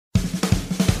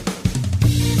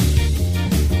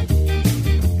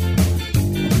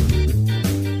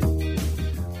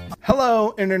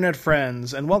Hello, Internet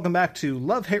friends, and welcome back to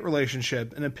Love-Hate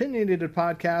Relationship, an opinionated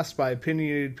podcast by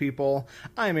opinionated people.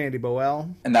 I'm Andy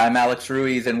Boel. And I'm Alex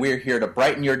Ruiz, and we're here to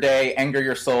brighten your day, anger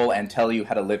your soul, and tell you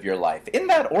how to live your life. In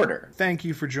that order. Thank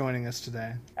you for joining us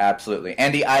today. Absolutely.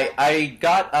 Andy, I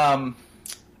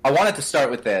wanted to start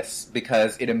with this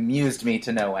because it amused me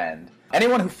to no end.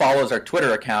 Anyone who follows our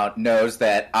Twitter account knows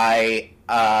that I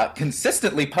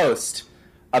consistently post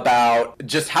about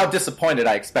just how disappointed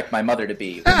I expect my mother to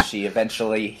be when she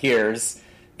eventually hears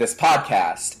this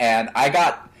podcast. And I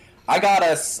got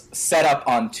us set up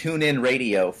on TuneIn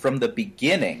Radio from the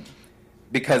beginning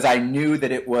because I knew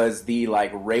that it was the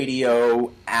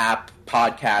radio app,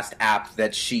 podcast app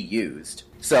that she used.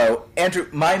 So, Andrew,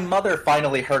 my mother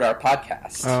finally heard our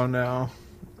podcast. Oh, no.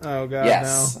 Oh, God,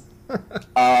 yes.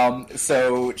 No.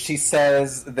 So she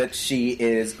says that she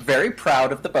is very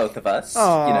proud of the both of us,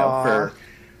 Aww.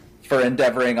 For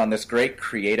endeavoring on this great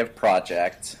creative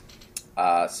project.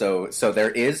 So there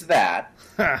is that.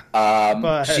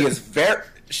 But...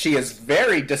 She is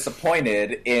very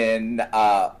disappointed in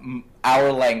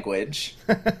our language.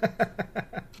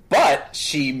 But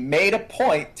she made a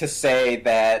point to say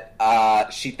that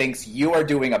she thinks you are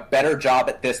doing a better job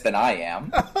at this than I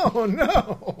am. Oh,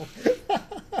 no.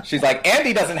 She's like,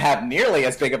 Andy doesn't have nearly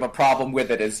as big of a problem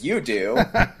with it as you do.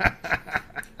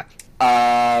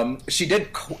 She did,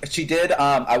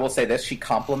 I will say this, she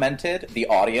complimented the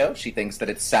audio. She thinks that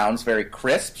it sounds very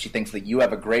crisp. She thinks that you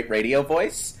have a great radio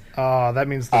voice. Oh, that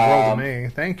means the world to me.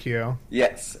 Thank you.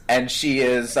 Yes, and she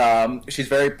is, she's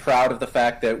very proud of the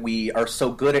fact that we are so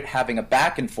good at having a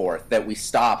back and forth that we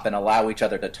stop and allow each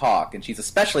other to talk. And she's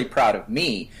especially proud of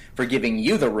me for giving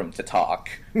you the room to talk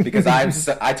because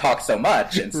I talk so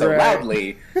much and so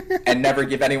loudly and never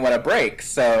give anyone a break.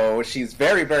 So she's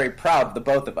very, very proud of the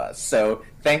both of us. So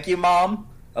thank you, Mom.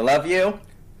 I love you.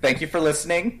 Thank you for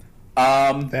listening.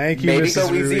 Thank you, maybe Mrs.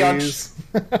 go easy Ruiz.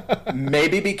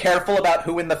 Maybe be careful about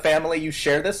who in the family you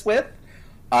share this with.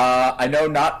 I know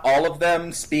not all of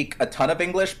them speak a ton of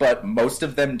English, but most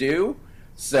of them do.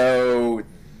 So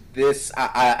this,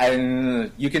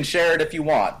 you can share it if you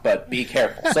want, but be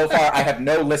careful. So far, I have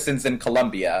no listens in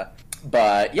Colombia.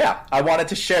 But yeah, I wanted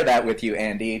to share that with you,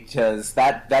 Andy, because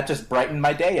that just brightened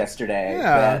my day yesterday.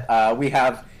 Yeah. That we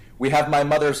have my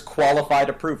mother's qualified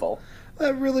approval.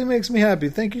 That really makes me happy.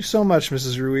 Thank you so much,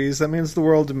 Mrs. Ruiz. That means the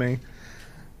world to me.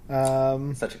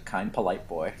 Such a kind, polite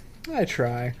boy. I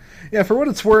try. Yeah, for what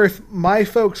it's worth, my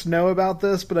folks know about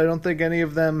this, but I don't think any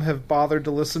of them have bothered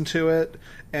to listen to it.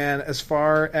 And as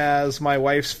far as my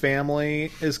wife's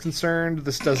family is concerned,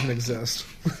 this doesn't exist.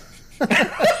 And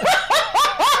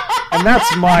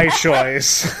that's my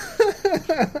choice.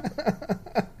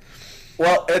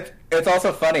 Well, it's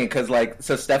also funny because,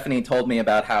 so Stephanie told me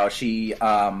about how she,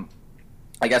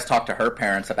 I guess, talked to her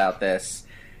parents about this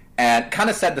and kind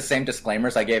of said the same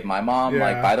disclaimers I gave my mom. Yeah.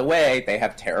 Like, by the way, they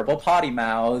have terrible potty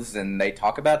mouths and they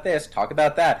talk about this, talk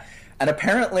about that. And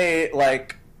apparently,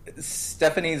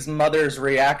 Stephanie's mother's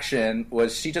reaction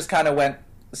was she just kind of went,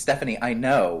 Stephanie, I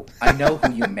know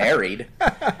who you married.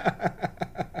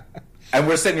 And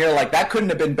we're sitting here like, that couldn't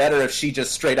have been better if she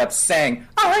just straight up sang,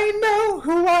 I know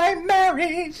who I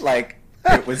married.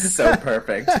 It was so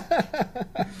perfect.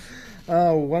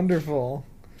 Oh, wonderful.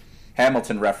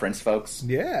 Hamilton reference, folks.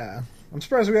 Yeah. I'm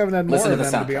surprised we haven't had more Listen of to the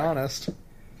them, to be soundtrack. honest.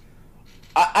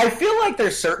 I feel like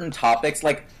there's certain topics,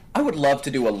 I would love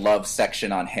to do a love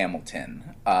section on Hamilton,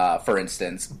 for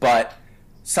instance, but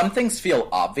some things feel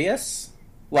obvious.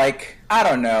 I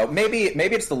don't know, maybe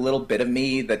it's the little bit of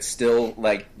me that still,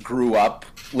 grew up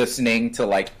listening to,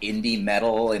 indie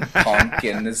metal and punk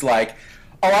and is like,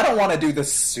 oh, I don't want to do the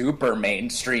super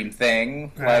mainstream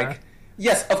thing.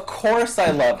 Yes, of course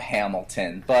I love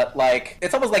Hamilton, but,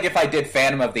 it's almost like if I did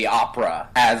Phantom of the Opera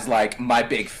as, my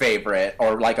big favorite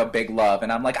or, a big love,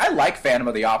 and I'm like, I like Phantom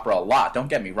of the Opera a lot, don't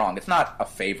get me wrong. It's not a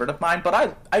favorite of mine,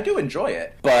 but I do enjoy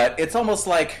it. But it's almost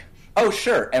like, oh,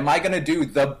 sure, am I going to do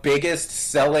the biggest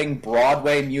selling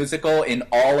Broadway musical in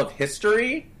all of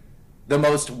history? The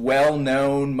most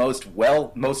well-known, most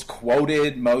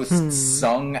quoted, most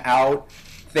sung-out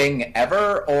thing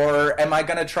ever? Or am I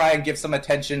going to try and give some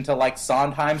attention to,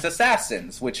 Sondheim's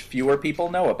Assassins, which fewer people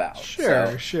know about?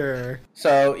 Sure.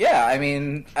 So, yeah, I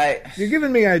mean, You're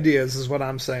giving me ideas, is what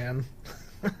I'm saying.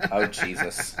 Oh,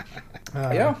 Jesus.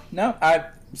 Yeah, no,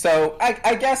 So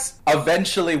I guess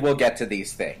eventually we'll get to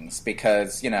these things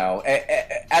because,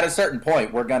 at a certain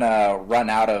point we're going to run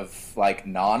out of,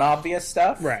 non-obvious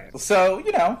stuff. Right. So,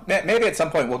 maybe at some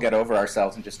point we'll get over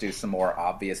ourselves and just do some more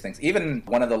obvious things. Even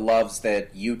one of the loves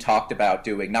that you talked about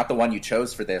doing, not the one you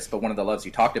chose for this, but one of the loves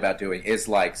you talked about doing is,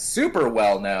 super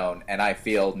well-known, and I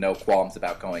feel no qualms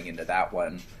about going into that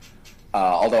one.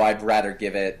 Although I'd rather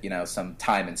give it, some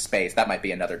time and space. That might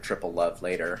be another triple love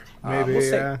later. Maybe. We'll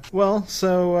see. Well,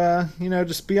 so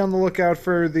just be on the lookout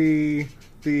for the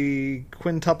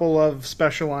quintuple love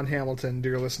special on Hamilton,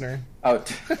 dear listener. Oh.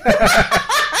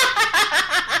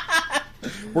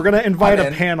 We're gonna invite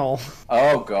a panel.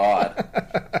 Oh God.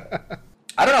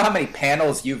 I don't know how many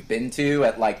panels you've been to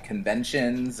at like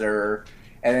conventions or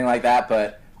anything like that,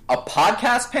 but a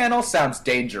podcast panel sounds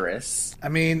dangerous. I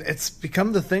mean, it's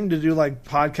become the thing to do like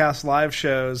podcast live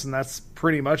shows, and that's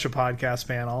pretty much a podcast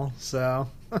panel, so.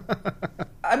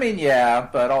 I mean, yeah,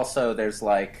 but also there's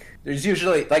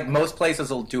usually, like, most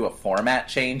places will do a format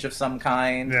change of some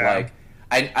kind. Yeah. Like,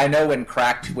 I know when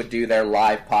Cracked would do their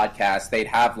live podcast, they'd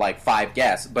have like 5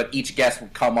 guests, but each guest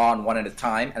would come on one at a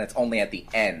time, and it's only at the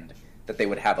end that they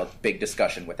would have a big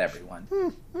discussion with everyone.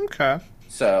 Okay.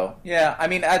 So, yeah, I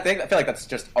mean, I feel like that's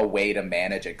just a way to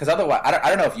manage it. Because otherwise, I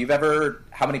don't know if you've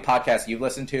how many podcasts you've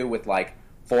listened to with like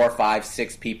 4, 5,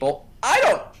 6 people. I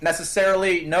don't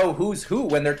necessarily know who's who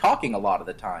when they're talking a lot of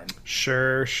the time.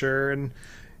 Sure. And,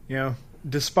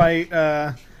 despite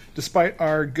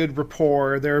our good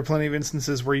rapport, there are plenty of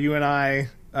instances where you and I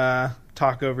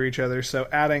talk over each other. So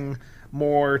adding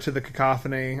more to the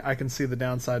cacophony, I can see the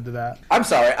downside to that. I'm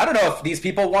sorry. I don't know if these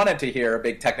people wanted to hear a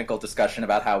big technical discussion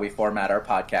about how we format our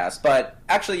podcast, but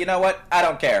actually, you know what? I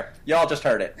don't care. Y'all just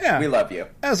heard it. Yeah. We love you.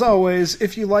 As always,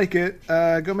 if you like it,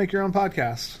 go make your own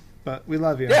podcast. But we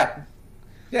love you.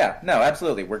 Yeah, no,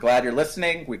 absolutely. We're glad you're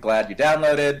listening. We're glad you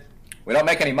downloaded. We don't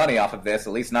make any money off of this,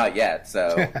 at least not yet.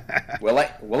 So we'll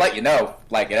let you know,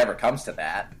 like, it ever comes to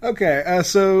that. Okay,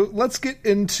 so let's get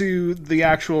into the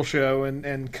actual show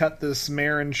and cut this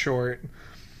Marin short.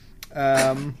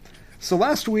 So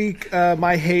last week,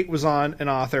 my hate was on an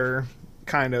author,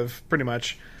 kind of, pretty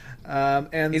much.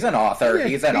 And he's an author. Yeah,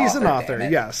 he's an author.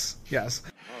 Yes. All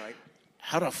right.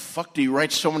 How the fuck do you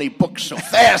write so many books so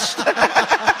fast?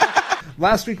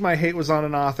 Last week my hate was on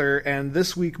an author, and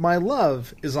this week my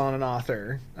love is on an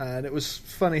author. And it was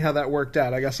funny how that worked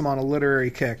out. I guess I'm on a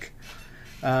literary kick.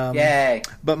 Yay.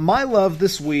 But my love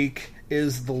this week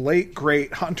is the late,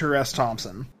 great Hunter S.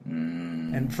 Thompson.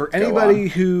 And for anybody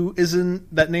who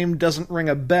that name doesn't ring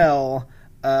a bell,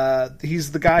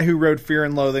 he's the guy who wrote Fear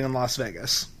and Loathing in Las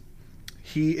Vegas.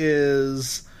 He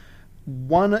has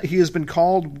been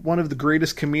called one of the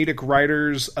greatest comedic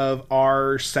writers of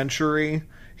our century.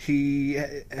 He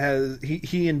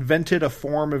invented a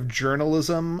form of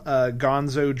journalism,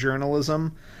 gonzo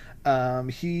journalism.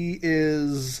 He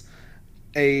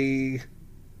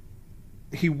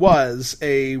was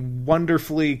a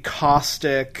wonderfully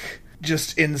caustic,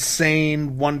 just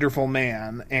insane, wonderful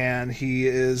man, and he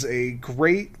is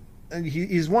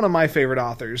he's one of my favorite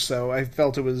authors, so I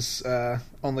felt it was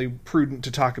only prudent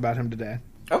to talk about him today.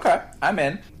 Okay, I'm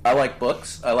in. I like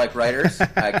books. I like writers.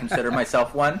 I consider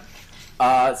myself one.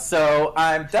 So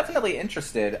I'm definitely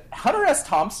interested. Hunter S.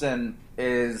 Thompson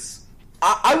is...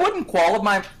 I wouldn't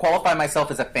qualify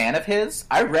myself as a fan of his.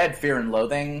 I read Fear and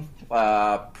Loathing,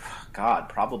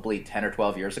 probably 10 or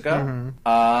 12 years ago. Mm-hmm.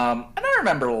 And I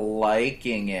remember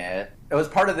liking it. It was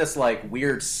part of this, like,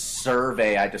 weird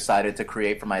survey I decided to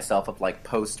create for myself of, like,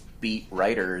 post-beat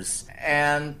writers.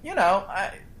 And,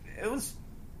 it was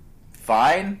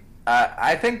fine.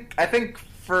 I think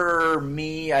for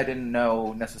me, I didn't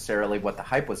know necessarily what the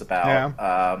hype was about.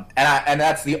 Yeah. And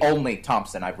that's the only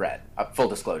Thompson I've read, full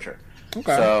disclosure.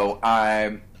 Okay. So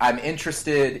I'm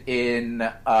interested in,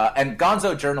 and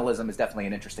gonzo journalism is definitely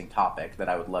an interesting topic that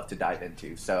I would love to dive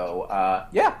into. So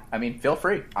feel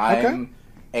free. I'm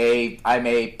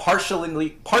a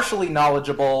partially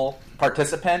knowledgeable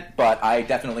participant, but I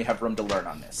definitely have room to learn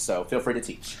on this. So feel free to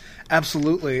teach.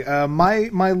 Absolutely.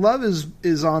 My love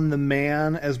is on the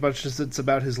man as much as it's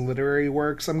about his literary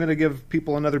works. I'm going to give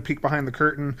people another peek behind the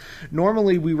curtain.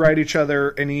 Normally we write each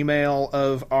other an email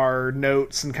of our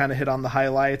notes and kind of hit on the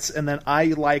highlights, and then I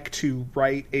like to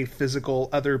write a physical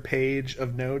other page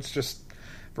of notes just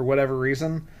for whatever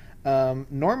reason.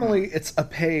 Normally it's a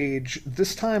page.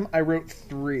 This time I wrote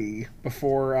 3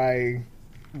 before I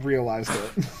realized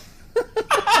it.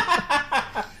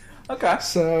 Okay.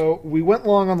 So we went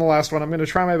long on the last one. I'm going to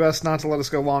try my best not to let us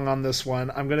go long on this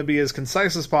one. I'm going to be as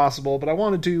concise as possible, but I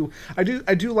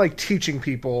do like teaching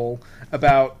people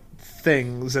about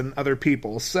things and other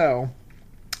people. So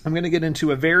I'm going to get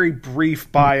into a very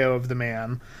brief bio of the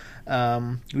man.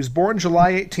 He was born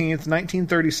July 18th,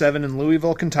 1937 in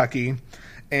Louisville, Kentucky,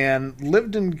 and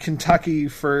lived in Kentucky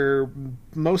for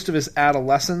most of his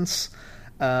adolescence.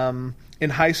 In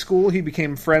high school, he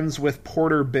became friends with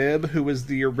Porter Bibb, who was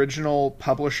the original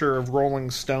publisher of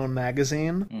Rolling Stone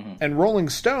magazine. Mm-hmm. And Rolling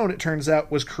Stone, it turns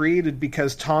out, was created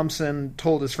because Thompson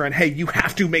told his friend, "Hey, you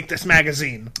have to make this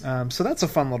magazine." So that's a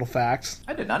fun little fact.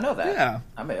 I did not know that. Yeah,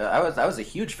 I mean, I was a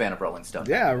huge fan of Rolling Stone.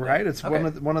 Yeah, right. It's okay.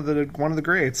 one of the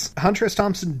greats. Hunter S.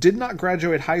 Thompson did not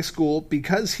graduate high school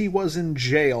because he was in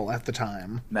jail at the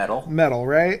time. Metal,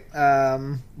 right?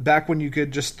 Back when you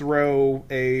could just throw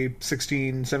a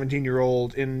 16,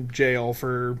 17-year-old in jail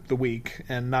for the week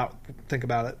and not think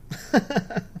about it.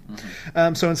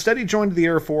 Mm-hmm. So instead he joined the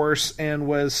Air Force and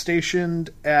was stationed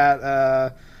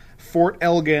at Fort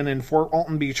Elgin in Fort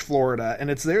Walton Beach, Florida. And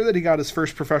it's there that he got his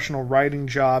first professional writing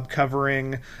job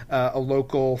covering a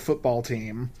local football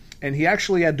team. And he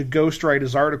actually had to ghostwrite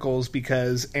his articles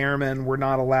because airmen were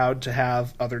not allowed to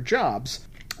have other jobs.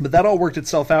 But that all worked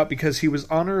itself out because he was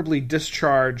honorably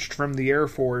discharged from the Air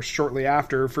Force shortly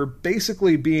after for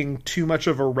basically being too much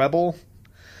of a rebel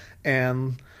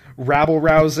and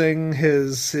rabble-rousing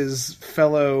his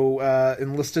fellow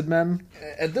enlisted men.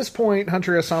 At this point,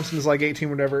 Hunter S. Thompson is like 18,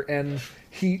 whatever, and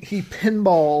he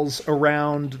pinballs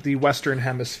around the Western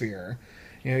Hemisphere.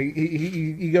 You know,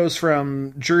 he goes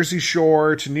from Jersey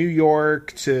Shore to New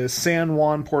York to San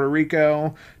Juan, Puerto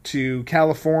Rico, to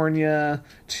California,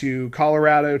 to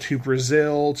Colorado, to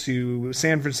Brazil, to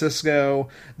San Francisco.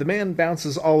 The man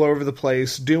bounces all over the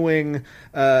place, doing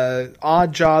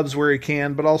odd jobs where he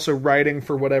can, but also writing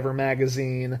for whatever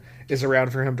magazine is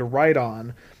around for him to write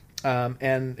on.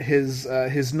 And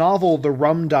his novel, The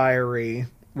Rum Diary,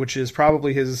 which is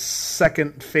probably his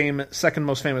second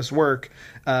most famous work,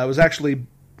 was actually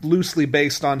loosely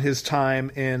based on his time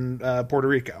in Puerto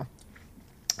Rico.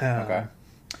 Okay.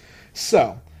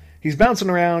 So he's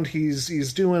bouncing around.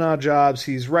 He's doing odd jobs.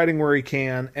 He's writing where he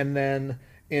can, and then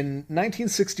in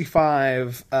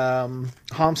 1965,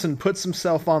 Thompson puts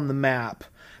himself on the map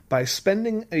by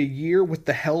spending a year with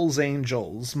the Hells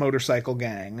Angels motorcycle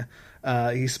gang.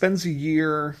 He spends a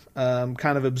year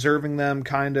kind of observing them,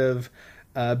 kind of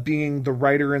being the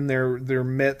writer in their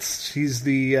midst. He's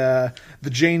the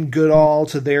Jane Goodall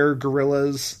to their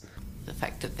gorillas. The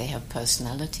fact that they have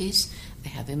personalities, they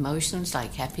have emotions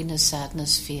like happiness,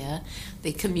 sadness, fear.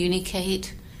 They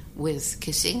communicate with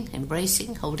kissing,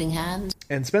 embracing, holding hands.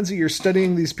 And spends a year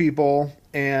studying these people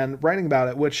and writing about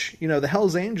it, which, you know, the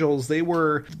Hells Angels, they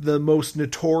were the most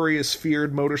notorious,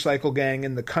 feared motorcycle gang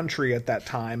in the country at that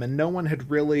time, and no one had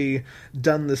really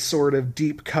done this sort of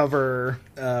deep cover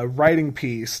writing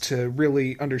piece to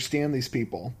really understand these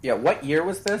people. Yeah, what year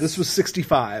was this? This was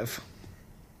 65.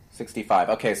 65.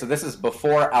 Okay, so this is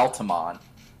before Altamont,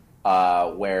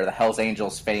 where the Hells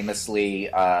Angels famously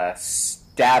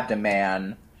stabbed a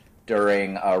man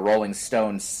during a Rolling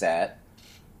Stones set.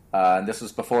 This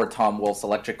was before Tom Wolfe's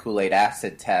Electric Kool-Aid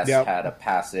Acid Test had a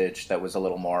passage that was a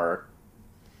little more,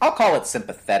 I'll call it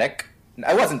sympathetic.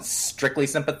 I wasn't strictly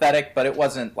sympathetic, but it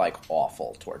wasn't, like,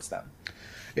 awful towards them.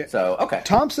 Yeah. So, okay.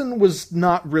 Thompson was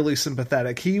not really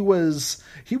sympathetic. He was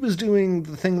doing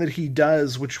the thing that he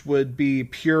does, which would be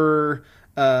pure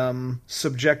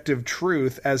subjective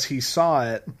truth as he saw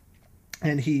it.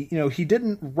 And he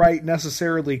didn't write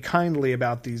necessarily kindly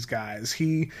about these guys.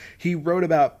 He wrote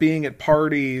about being at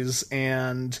parties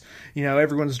and, you know,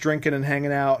 everyone's drinking and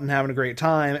hanging out and having a great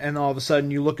time, and all of a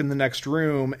sudden you look in the next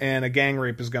room and a gang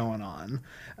rape is going on.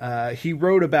 He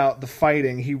wrote about the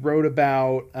fighting. He wrote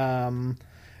about how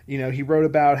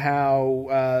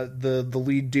the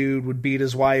lead dude would beat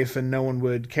his wife and no one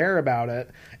would care about it.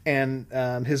 And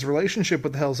his relationship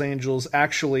with the Hells Angels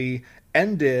actually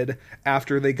ended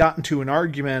after they got into an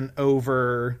argument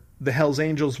over the Hells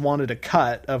Angels wanted a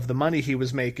cut of the money he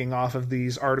was making off of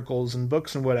these articles and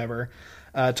books and whatever.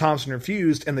 Thompson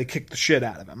refused, and they kicked the shit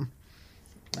out of him.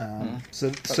 So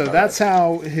that's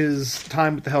how his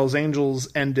time with the Hells Angels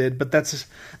ended. But that's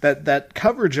that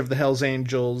coverage of the Hells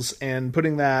Angels and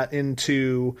putting that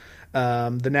into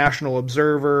the National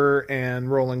Observer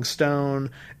and Rolling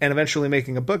Stone, and eventually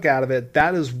making a book out of it.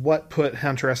 That is what put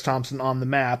Hunter S. Thompson on the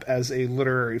map as a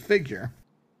literary figure.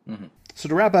 Mm-hmm. So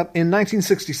to wrap up, in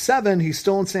 1967, he's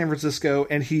still in San Francisco,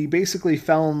 and he basically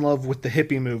fell in love with the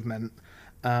hippie movement.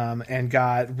 And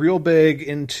got real big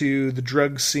into the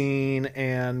drug scene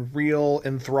and real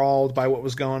enthralled by what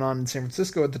was going on in San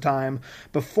Francisco at the time,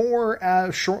 before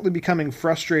shortly becoming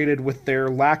frustrated with their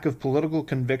lack of political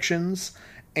convictions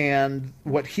and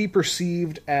what he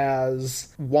perceived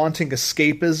as wanting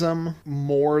escapism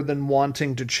more than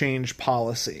wanting to change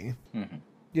policy. Mm-hmm.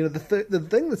 You know, the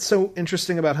thing that's so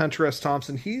interesting about Hunter S.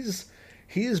 Thompson, he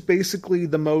is basically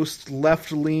the most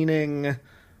left-leaning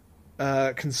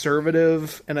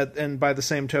conservative, and by the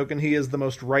same token, he is the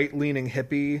most right-leaning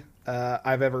hippie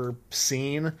I've ever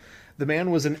seen. The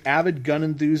man was an avid gun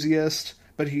enthusiast,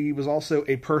 but he was also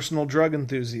a personal drug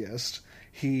enthusiast.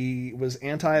 He was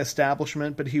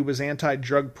anti-establishment, but he was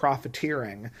anti-drug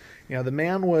profiteering. You know, the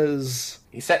man was...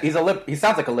 He sounds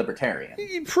like a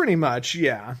libertarian. Pretty much,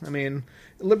 yeah. I mean,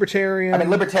 libertarian... I mean,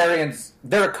 libertarians,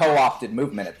 they're a co-opted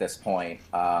movement at this point,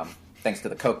 thanks to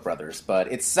the Koch brothers,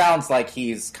 but it sounds like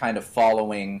he's kind of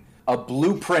following a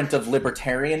blueprint of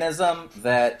libertarianism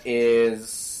that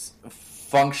is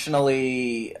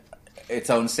functionally its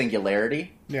own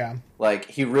singularity. Yeah. Like,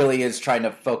 he really is trying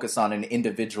to focus on an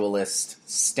individualist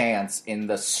stance in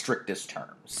the strictest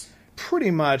terms.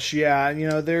 Pretty much, yeah. You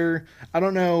know, I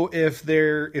don't know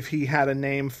if he had a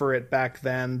name for it back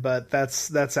then, but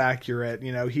that's accurate.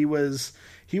 You know, he was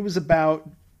about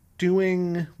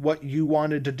doing what you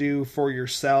wanted to do for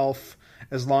yourself,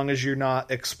 as long as you're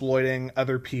not exploiting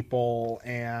other people,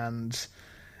 and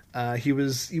he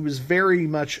was very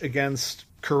much against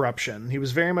corruption. He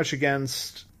was very much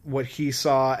against what he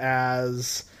saw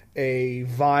as a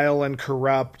vile and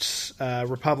corrupt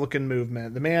Republican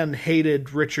movement. The man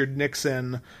hated Richard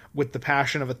Nixon with the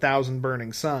passion of 1,000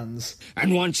 burning suns.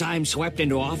 And once I'm swept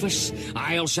into office,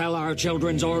 I'll sell our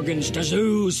children's organs to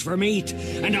zoos for meat,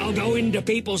 and I'll go into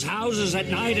people's houses at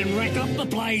night and wreck up the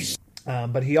place.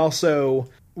 But he also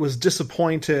was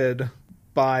disappointed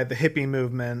by the hippie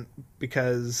movement,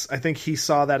 because I think he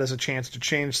saw that as a chance to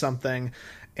change something,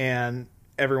 and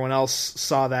everyone else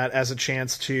saw that as a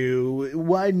chance to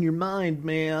widen your mind,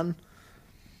 man.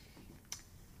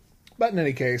 But in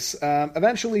any case,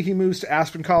 eventually he moves to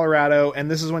Aspen, Colorado,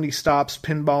 and this is when he stops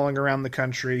pinballing around the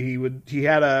country. He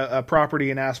had a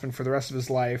property in Aspen for the rest of his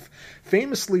life,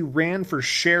 famously ran for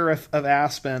sheriff of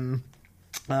Aspen,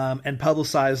 and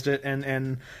publicized it,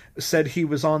 and said he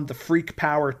was on the freak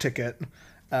power ticket,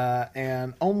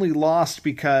 and only lost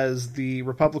because the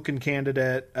Republican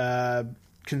candidate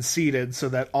conceded, so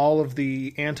that all of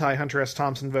the anti-Hunter S.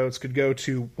 Thompson votes could go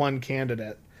to one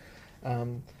candidate.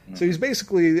 So he's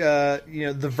basically,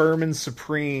 the vermin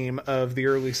supreme of the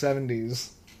early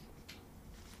 70s.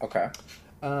 Okay.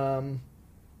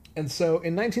 And so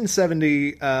in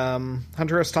 1970,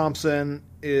 Hunter S. Thompson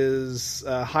is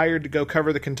hired to go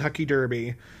cover the Kentucky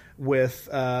Derby with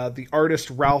the artist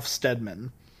Ralph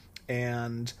Steadman.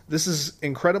 And this is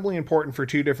incredibly important for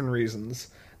two different reasons.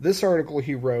 This article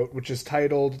he wrote, which is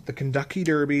titled "The Kentucky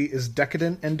Derby is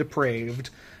Decadent and Depraved,"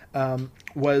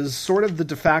 was sort of the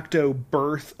de facto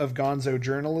birth of gonzo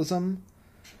journalism.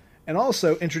 And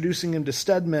also, introducing him to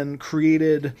Steadman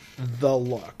created the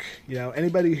look. You know,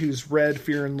 anybody who's read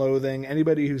Fear and Loathing,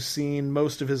 anybody who's seen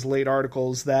most of his late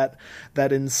articles, that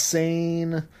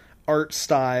insane art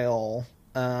style,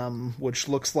 which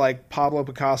looks like Pablo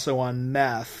Picasso on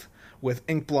meth, with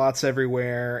ink blots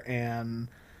everywhere, and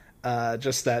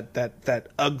just that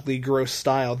ugly, gross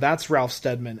style. That's Ralph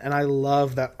Steadman, and I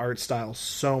love that art style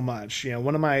so much. You know,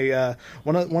 one of my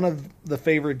one of the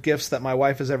favorite gifts that my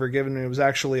wife has ever given me was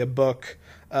actually a book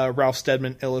Ralph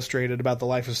Steadman illustrated about the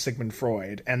life of Sigmund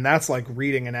Freud, and that's like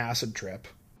reading an acid trip.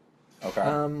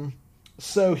 Okay.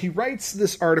 So he writes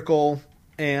this article,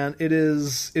 and it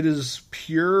is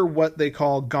pure what they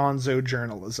call gonzo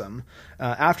journalism.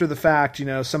 After the fact, you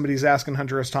know, somebody's asking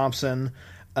Hunter S. Thompson,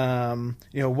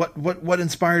 what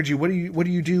inspired you? What do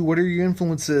you do? What are your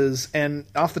influences? And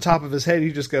off the top of his head,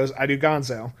 he just goes, I do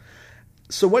gonzo.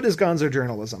 So what is gonzo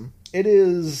journalism? It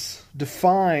is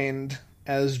defined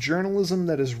as journalism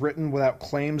that is written without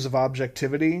claims of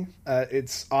objectivity.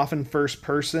 It's often first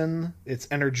person. It's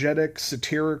energetic,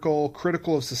 satirical,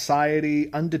 critical of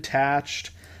society,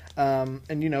 undetached,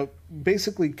 and, you know,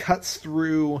 basically cuts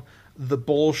through the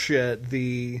bullshit,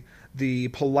 the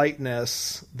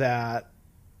politeness that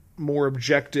more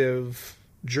objective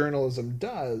journalism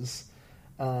does,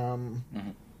 and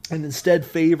instead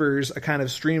favors a kind of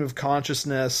stream of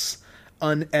consciousness,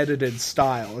 unedited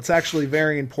style. It's actually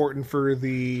very important for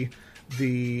the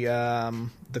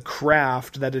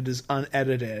craft that it is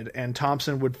unedited, and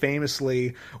Thompson would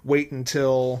famously wait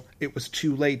until it was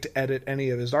too late to edit any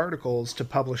of his articles to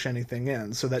publish anything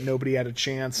in, so that nobody had a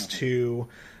chance to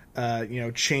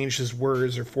change his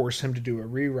words or force him to do a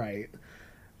rewrite.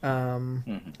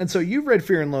 And so you've read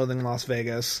Fear and Loathing in Las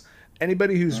Vegas.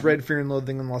 Anybody who's read Fear and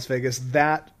Loathing in Las Vegas,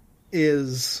 that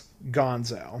is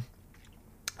gonzo.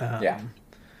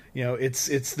 You know, it's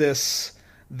this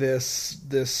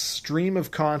stream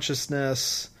of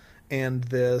consciousness, and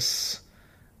this,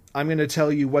 I'm going to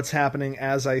tell you what's happening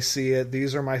as I see it.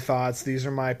 These are my thoughts. These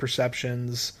are my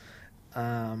perceptions,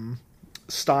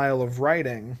 style of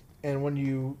writing. And when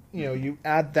you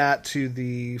add that to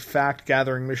the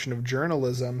fact-gathering mission of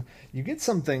journalism, you get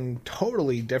something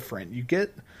totally different. You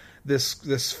get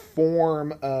this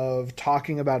form of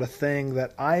talking about a thing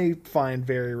that I find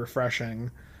very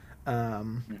refreshing,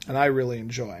 and I really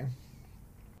enjoy.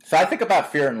 So I think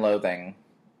about Fear and Loathing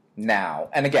now,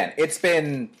 and again, it's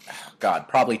been,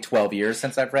 probably 12 years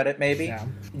since I've read it, maybe. Yeah.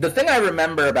 The thing I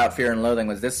remember about Fear and Loathing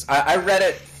was this. I read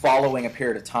it following a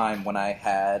period of time when I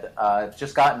had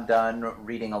just gotten done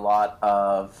reading a lot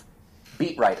of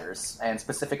beat writers, and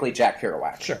specifically Jack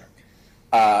Kerouac. Sure.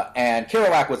 And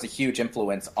Kerouac was a huge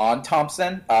influence on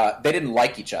Thompson. They didn't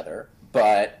like each other,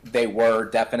 but they were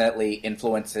definitely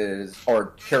influences,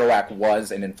 or Kerouac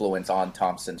was an influence on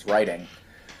Thompson's writing.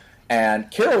 And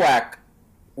Kerouac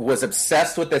was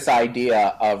obsessed with this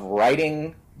idea of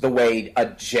writing the way a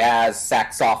jazz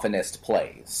saxophonist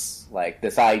plays. Like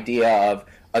this idea of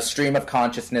a stream of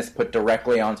consciousness put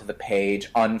directly onto the page,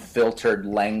 unfiltered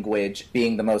language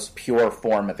being the most pure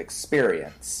form of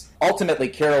experience. Ultimately,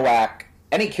 Kerouac,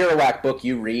 any Kerouac book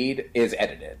you read is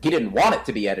edited. He didn't want it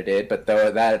to be edited, but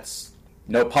though that's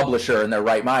no publisher in their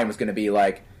right mind was going to be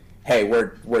like, hey,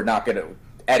 we're not going to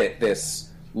edit this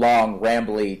long,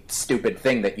 rambly, stupid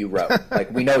thing that you wrote.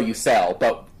 Like, we know you sell,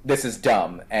 but this is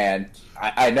dumb, and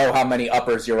I know how many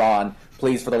uppers you're on.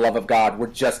 Please, for the love of God, we're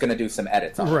just going to do some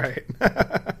edits on it.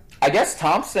 Right. I guess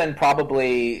Thompson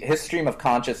probably, his stream of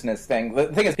consciousness thing, the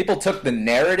thing is, people took the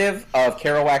narrative of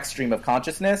Kerouac's stream of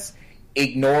consciousness,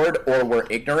 ignored or were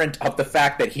ignorant of the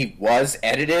fact that he was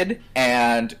edited,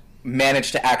 and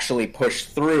managed to actually push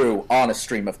through on a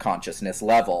stream of consciousness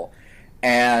level.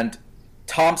 And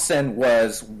Thompson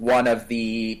was one of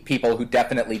the people who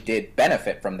definitely did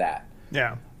benefit from that.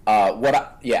 Yeah. What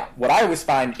I always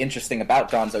find interesting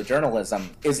about gonzo journalism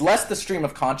is less the stream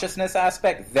of consciousness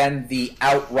aspect than the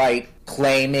outright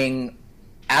claiming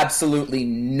absolutely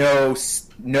no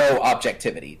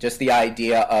objectivity. Just the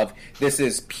idea of this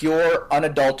is pure,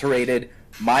 unadulterated,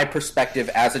 my perspective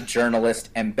as a journalist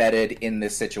embedded in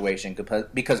this situation.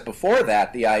 Because before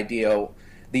that, the idea,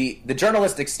 the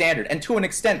journalistic standard, and to an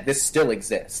extent this still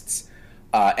exists.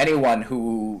 Anyone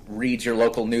who reads your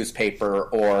local newspaper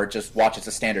or just watches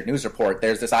a standard news report,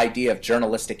 there's this idea of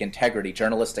journalistic integrity,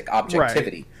 journalistic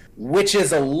objectivity, which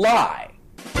is a lie.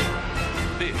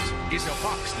 This is a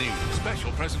Fox News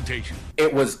special presentation.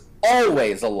 It was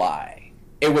always a lie.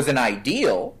 It was an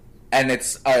ideal, and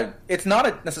it's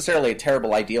not necessarily a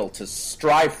terrible ideal to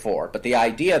strive for, but the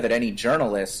idea that any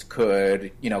journalist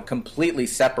could, completely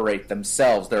separate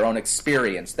themselves, their own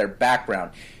experience, their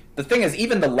background. The thing is,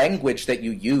 even the language that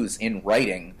you use in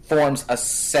writing forms a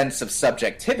sense of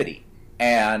subjectivity.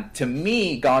 And to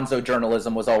me, gonzo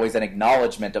journalism was always an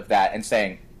acknowledgement of that and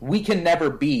saying, we can never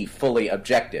be fully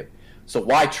objective. So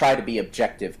why try to be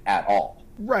objective at all?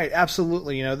 Right,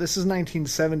 absolutely. This is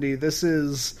 1970. This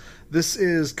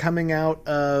is coming out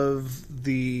of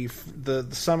the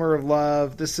Summer of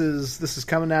Love. This is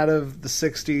coming out of the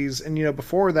 60s. And,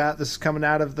 before that, this is coming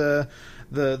out of the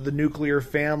nuclear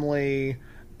family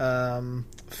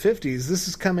 50s. This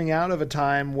is coming out of a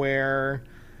time where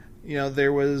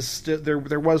there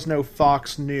was no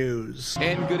Fox News.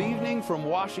 And good evening from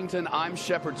Washington. I'm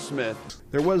Shepard Smith.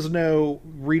 There was no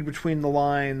read between the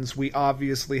lines. We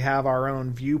obviously have our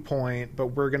own viewpoint, but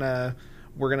we're gonna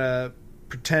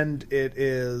pretend it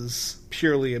is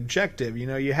purely objective.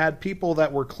 You had people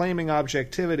that were claiming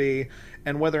objectivity,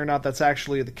 and whether or not that's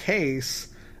actually the case,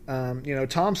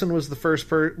 Thompson was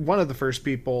one of the first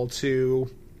people to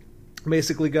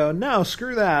basically go, no,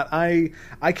 screw that. I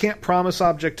can't promise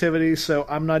objectivity, so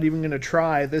I'm not even going to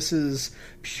try. This is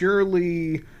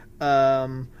purely,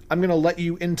 I'm going to let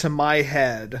you into my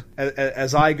head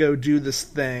as I go do this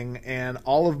thing, and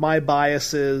all of my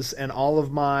biases and all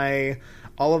of my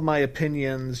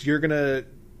opinions, you're going to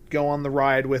go on the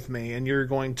ride with me, and you're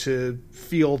going to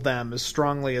feel them as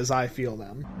strongly as I feel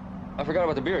them. I forgot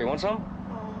about the beer. You want some?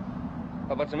 How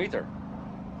about some ether?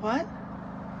 What?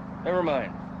 Never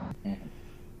mind.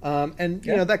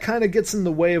 That kind of gets in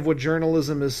the way of what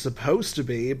journalism is supposed to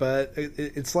be, but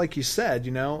it's like you said,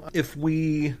 if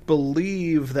we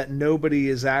believe that nobody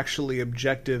is actually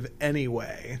objective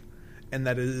anyway, and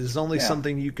that it is only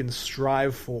something you can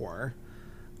strive for,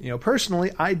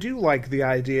 personally, I do like the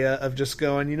idea of just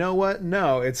going, you know what?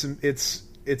 No,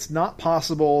 it's not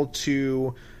possible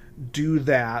to do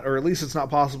that, or at least it's not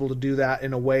possible to do that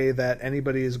in a way that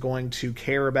anybody is going to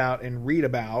care about and read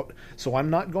about, so I'm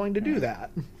not going to do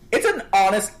that. It's an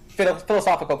honest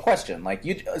philosophical question. Like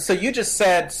you just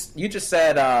said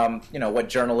what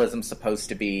journalism's supposed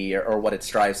to be or what it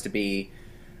strives to be.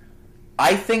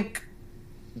 I think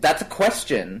that's a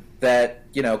question that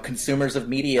consumers of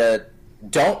media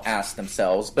don't ask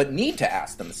themselves, but need to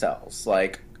ask themselves.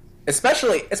 Like,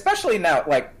 Especially now,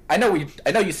 like, I know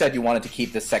you said you wanted to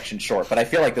keep this section short, but I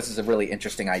feel like this is a really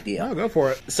interesting idea. Oh, go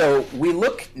for it. So we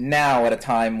look now at a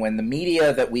time when the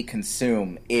media that we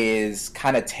consume is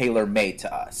kind of tailor-made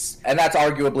to us. And that's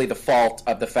arguably the fault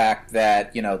of the fact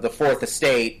that, you know, the Fourth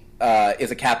Estate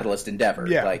is a capitalist endeavor.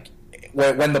 Yeah. Like,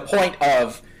 when the point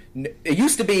of... It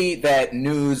used to be that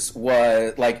news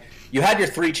was, like, you had your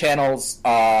 3 channels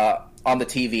on the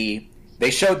TV. They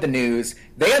showed the news.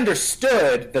 They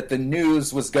understood that the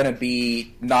news was going to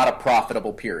be not a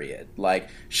profitable period. Like,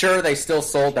 sure, they still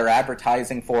sold their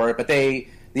advertising for it, but the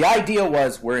idea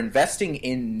was we're investing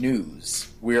in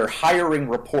news. We're hiring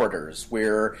reporters.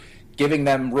 We're giving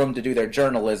them room to do their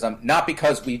journalism, not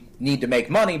because we need to make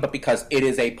money, but because it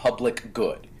is a public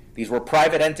good. These were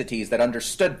private entities that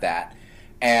understood that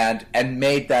and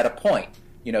made that a point.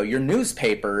 You know, your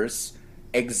newspapers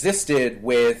existed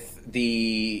with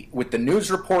the news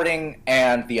reporting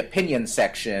and the opinion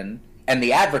section and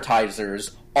the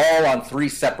advertisers all on 3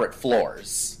 separate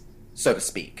floors, so to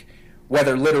speak,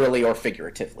 whether literally or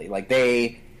figuratively. Like,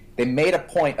 they made a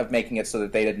point of making it so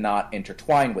that they did not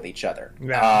intertwine with each other.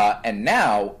 Yeah. And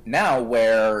now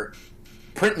where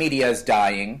print media is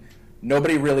dying,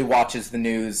 nobody really watches the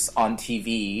news on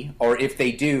TV, or if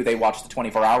they do, they watch the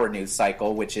 24-hour news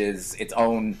cycle, which is its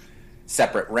own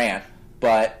separate rant.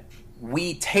 But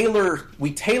we tailor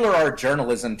our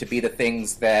journalism to be the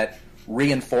things that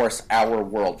reinforce our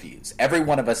worldviews. Every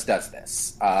one of us does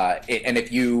this, and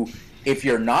if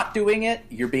you're not doing it,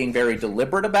 you're being very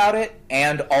deliberate about it,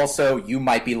 and also you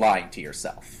might be lying to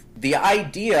yourself. The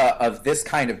idea of this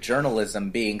kind of journalism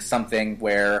being something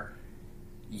where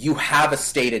you have a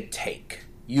stated take.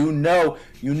 You know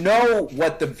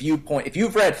what the viewpoint... If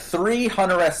you've read 3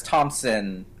 Hunter S.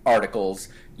 Thompson articles,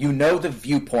 you know the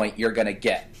viewpoint you're going to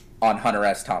get on Hunter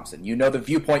S. Thompson. You know the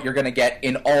viewpoint you're going to get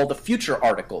in all the future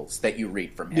articles that you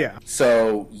read from him. Yeah.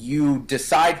 So you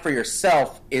decide for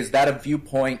yourself, is that a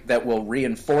viewpoint that will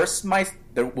reinforce my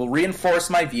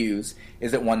views?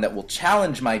 Is it one that will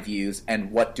challenge my views?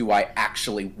 And what do I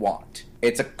actually want?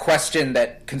 It's a question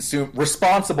that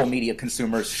responsible media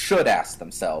consumers should ask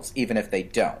themselves, even if they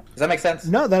don't. Does that make sense?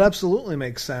 No, that absolutely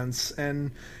makes sense. And,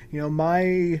 you know,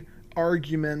 my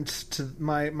opinion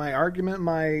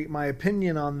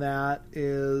on that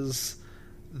is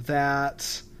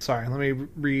that... Sorry, let me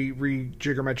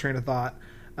rejigger my train of thought.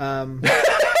 No,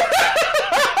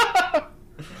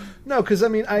 because, I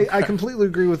mean, I completely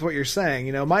agree with what you're saying.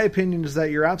 You know, my opinion is that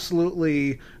you're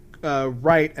absolutely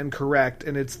right and correct,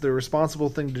 and it's the responsible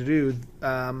thing to do,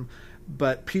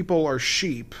 but people are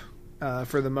sheep.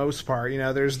 For the most part, you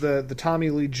know, there's the Tommy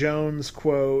Lee Jones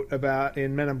quote about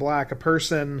in Men in Black: a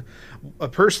person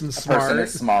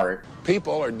is smart.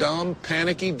 People are dumb,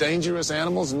 panicky, dangerous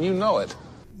animals, and you know it.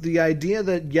 The idea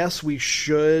that, yes, we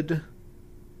should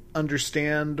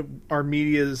understand our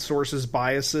media sources'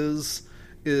 biases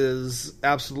is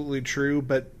absolutely true,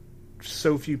 but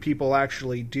so few people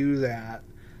actually do that.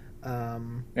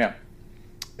 Yeah.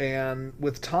 And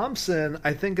with Thompson,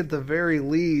 I think at the very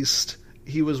least,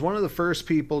 he was one of the first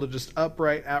people to just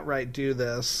outright do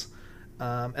this.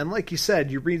 And like you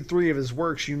said, you read 3 of his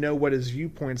works, you know what his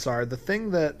viewpoints are. The thing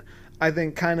that I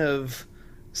think kind of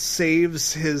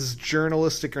saves his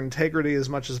journalistic integrity as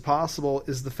much as possible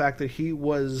is the fact that he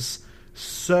was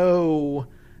so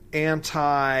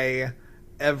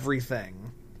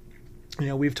anti-everything. You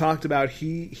know, we've talked about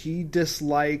he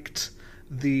disliked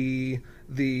the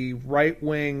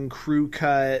right-wing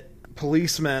crew-cut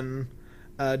policemen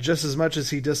just as much as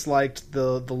he disliked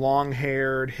the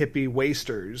long-haired hippie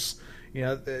wasters. You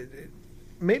know,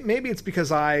 maybe it's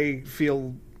because I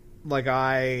feel like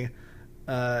I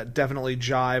definitely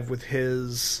jive with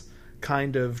his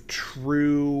kind of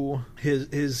true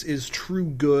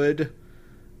good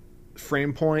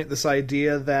frame point. This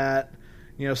idea that,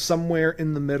 you know, somewhere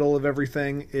in the middle of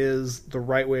everything is the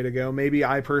right way to go. Maybe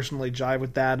I personally jive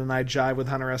with that, and I jive with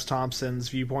Hunter S. Thompson's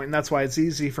viewpoint, and that's why it's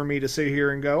easy for me to sit here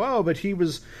and go, oh, but he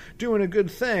was doing a good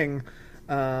thing.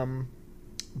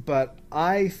 But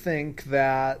I think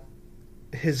that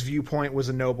his viewpoint was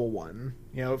a noble one.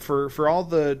 You know, for all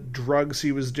the drugs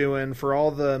he was doing, for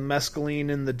all the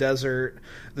mescaline in the desert,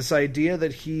 this idea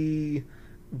that he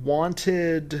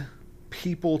wanted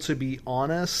people to be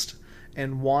honest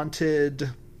and wanted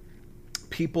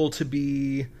people to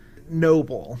be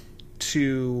noble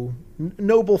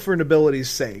for nobility's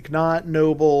sake, not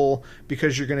noble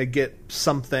because you're going to get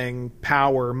something,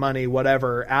 power, money,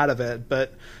 whatever, out of it,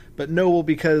 but noble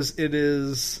because it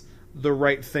is the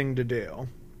right thing to do.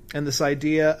 And this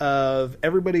idea of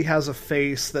everybody has a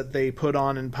face that they put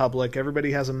on in public,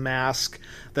 everybody has a mask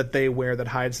that they wear that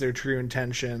hides their true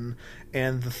intention,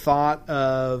 and the thought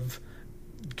of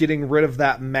getting rid of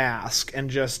that mask and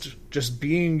just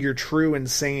being your true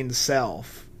insane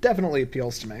self definitely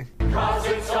appeals to me. 'Cause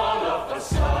it's all of the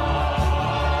sun.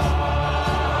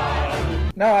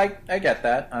 No, I get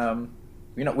that.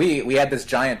 We had this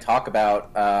giant talk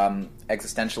about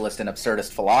existentialist and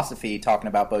absurdist philosophy talking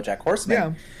about BoJack Horseman.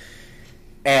 Yeah.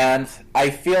 And I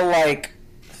feel like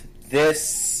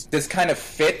this kind of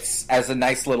fits as a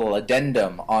nice little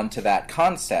addendum onto that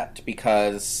concept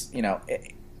because,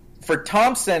 for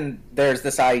Thompson, there's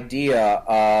this idea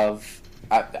of,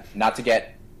 not to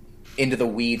get into the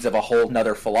weeds of a whole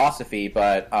nother philosophy,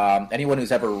 but anyone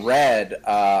who's ever read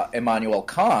Immanuel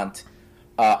Kant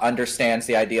understands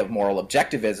the idea of moral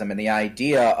objectivism and the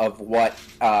idea of what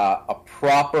a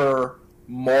proper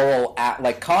moral act.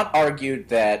 Like Kant argued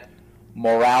that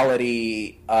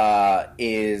morality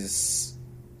is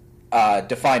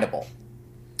definable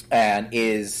and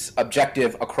is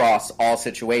objective across all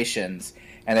situations,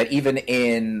 and that even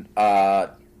in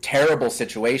terrible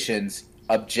situations,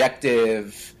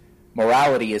 objective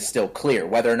morality is still clear,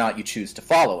 whether or not you choose to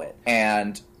follow it.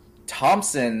 And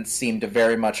Thompson seemed to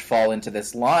very much fall into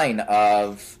this line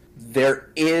of there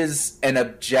is an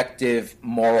objective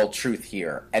moral truth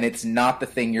here, and it's not the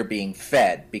thing you're being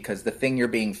fed, because the thing you're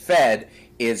being fed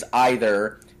is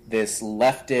either this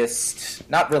leftist,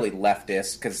 not really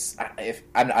leftist, because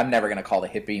I'm never going to call the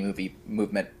hippie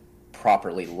movement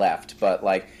properly left, but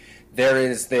like there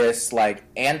is this like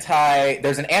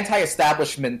there's an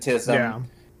anti-establishmentism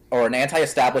or an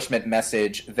anti-establishment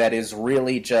message that is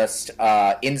really just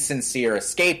insincere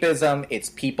escapism. It's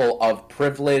people of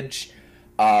privilege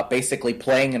basically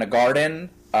playing in a garden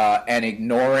and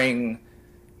ignoring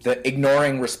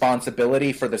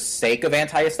responsibility for the sake of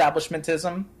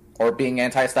anti-establishmentism or being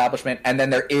anti-establishment. And then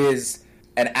there is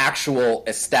an actual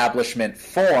establishment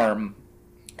form,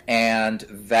 and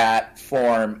that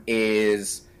form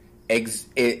exists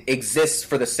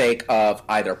for the sake of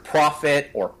either profit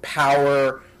or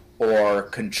power or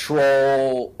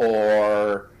control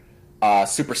or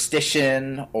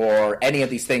superstition or any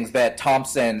of these things that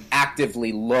Thompson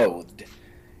actively loathed.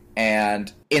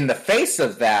 And in the face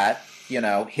of that,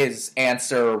 his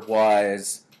answer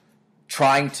was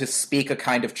trying to speak a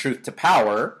kind of truth to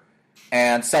power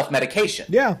and self-medication.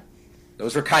 Yeah.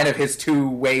 Those were kind of his two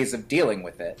ways of dealing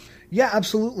with it. Yeah,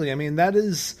 absolutely. I mean,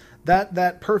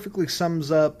 that perfectly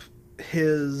sums up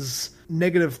his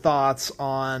negative thoughts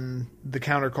on the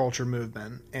counterculture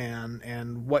movement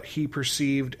and what he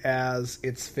perceived as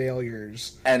its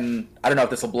failures. And I don't know if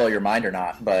this will blow your mind or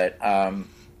not, but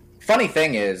funny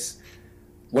thing is,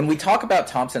 when we talk about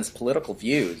Thompson's political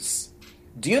views,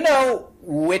 do you know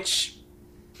which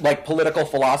political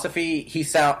philosophy he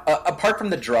apart from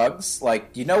the drugs, do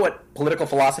you know what political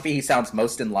philosophy he sounds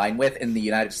most in line with in the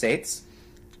United States?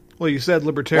 Well, you said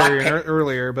libertarian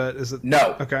earlier, but is it...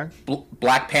 No. Okay.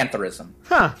 Black Pantherism.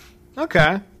 Huh.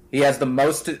 Okay. He has the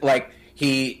most,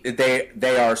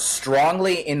 they are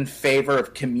strongly in favor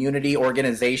of community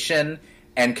organization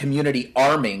and community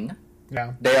arming.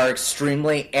 Yeah. They are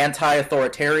extremely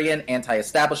anti-authoritarian,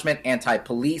 anti-establishment,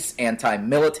 anti-police,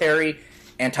 anti-military,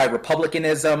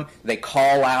 anti-republicanism. They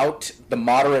call out the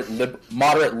moderate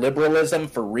liberalism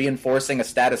for reinforcing a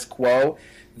status quo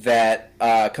that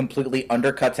completely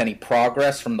undercuts any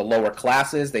progress from the lower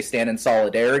classes. They stand in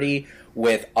solidarity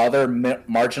with other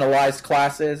marginalized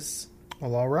classes.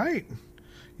 Well, all right.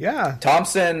 Yeah.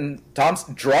 Thompson,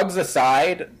 drugs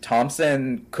aside,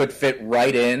 Thompson could fit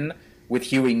right in with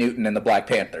Huey Newton and the Black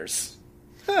Panthers.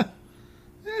 Huh.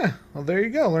 Yeah. Well, there you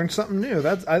go. Learn something new.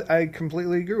 I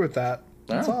completely agree with that.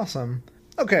 That's awesome.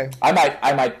 Okay. I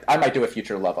might do a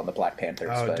future love on the Black Panthers,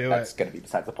 but that's going to be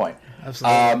besides the point.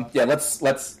 Absolutely. Yeah,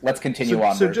 let's continue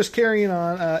on. So just carrying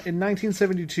on, in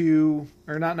 1972,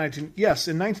 or not 19, yes,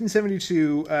 in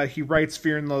 1972, he writes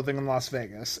Fear and Loathing in Las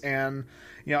Vegas, and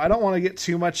I don't want to get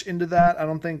too much into that. I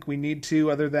don't think we need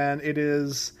to, other than it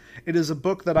is a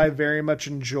book that I very much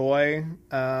enjoy.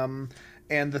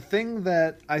 And the thing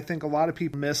that I think a lot of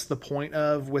people miss the point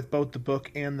of with both the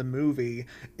book and the movie,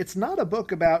 it's not a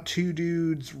book about two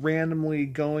dudes randomly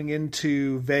going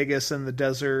into Vegas in the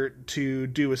desert to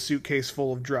do a suitcase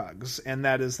full of drugs. And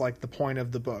that is the point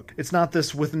of the book. It's not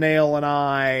this with nail and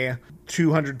eye,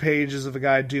 200 pages of a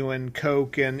guy doing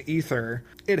coke and ether.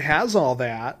 It has all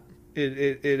that.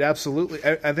 It absolutely,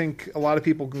 I think a lot of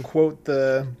people can quote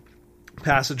the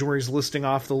passage where he's listing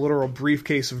off the literal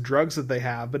briefcase of drugs that they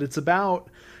have, but it's about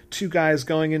two guys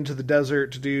going into the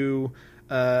desert to do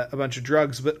a bunch of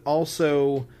drugs, but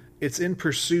also it's in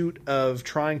pursuit of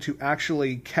trying to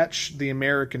actually catch the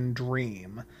American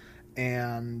dream.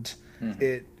 And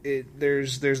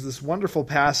there's this wonderful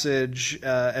passage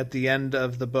at the end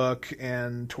of the book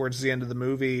and towards the end of the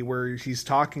movie where he's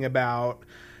talking about,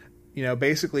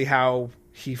 basically how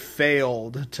he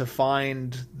failed to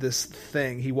find this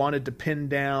thing. He wanted to pin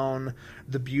down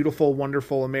the beautiful,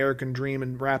 wonderful American dream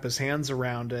and wrap his hands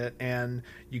around it, and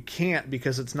you can't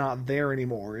because it's not there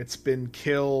anymore. It's been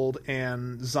killed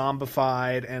and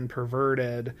zombified and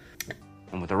perverted.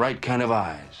 And with the right kind of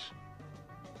eyes,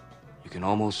 you can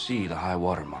almost see the high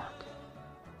water mark.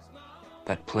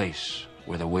 That place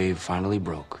where the wave finally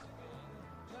broke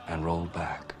and rolled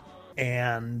back.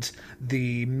 And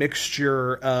the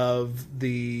mixture of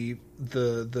the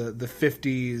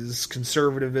 50s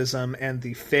conservatism and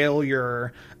the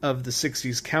failure of the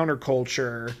 60s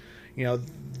counterculture,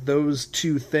 those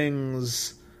two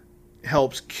things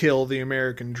helped kill the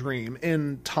American dream,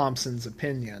 in Thompson's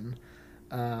opinion.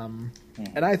 And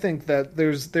I think that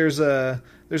there's a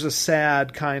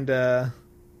sad kind of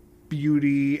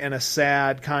beauty and a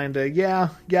sad kind of yeah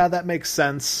that makes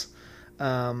sense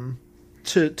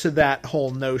to that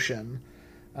whole notion,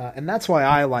 and that's why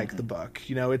I like the book.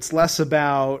 It's less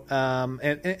about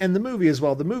and the movie as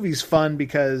well. The movie's fun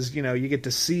because you get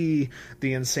to see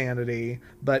the insanity,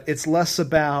 but it's less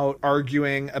about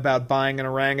arguing about buying an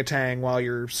orangutan while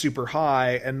you're super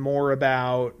high and more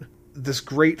about this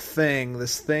great thing,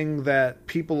 this thing that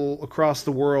people across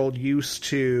the world used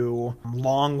to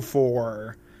long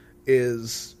for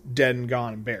is dead and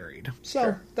gone and buried.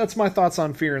 So that's my thoughts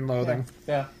on Fear and Loathing.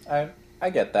 Yeah, I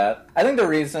get that. I think the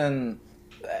reason,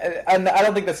 and I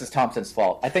don't think this is Thompson's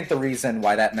fault, I think the reason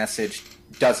why that message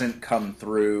doesn't come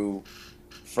through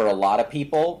for a lot of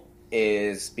people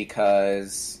is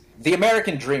because the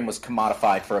American dream was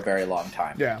commodified for a very long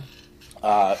time. Yeah.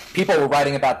 People were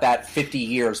writing about that 50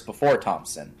 years before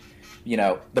Thompson.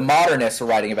 The modernists were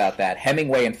writing about that.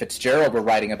 Hemingway and Fitzgerald were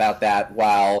writing about that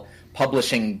while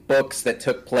publishing books that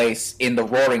took place in the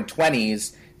Roaring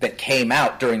 20s that came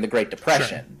out during the Great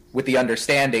Depression. Sure. With the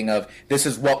understanding of this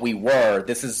is what we were,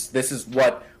 this is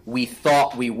what we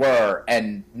thought we were,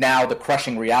 and now the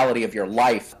crushing reality of your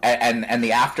life and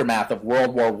the aftermath of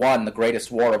World War I, the greatest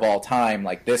war of all time.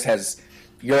 Like,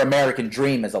 your American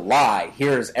dream is a lie.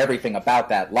 Here's everything about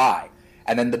that lie.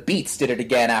 And then the Beats did it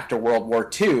again after World War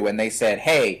II, and they said,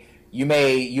 hey, you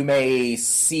may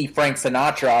see Frank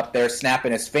Sinatra up there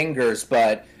snapping his fingers,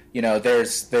 but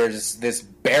there's this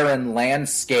barren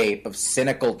landscape of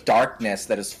cynical darkness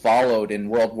that has followed in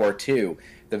World War II.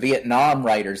 The Vietnam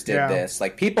writers did this.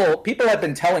 Like, people have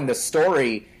been telling this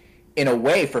story in a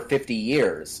way for 50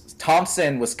 years.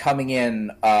 Thompson was coming in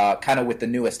kind of with the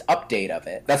newest update of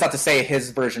it. That's not to say his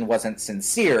version wasn't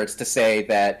sincere. It's to say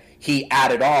that he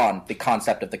added on the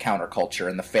concept of the counterculture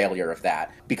and the failure of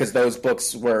that. Because those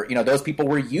books were, those people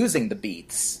were using the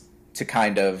Beats to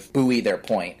kind of buoy their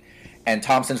point. And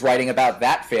Thompson's writing about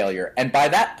that failure. And by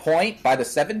that point, by the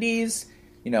 70s,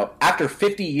 after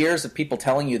 50 years of people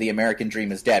telling you the American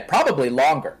dream is dead, probably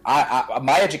longer.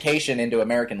 My education into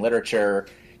American literature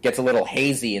gets a little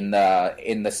hazy in the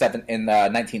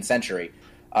 19th century.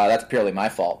 That's purely my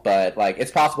fault. But it's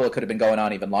possible it could have been going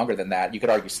on even longer than that. You could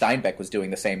argue Steinbeck was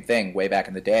doing the same thing way back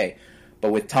in the day.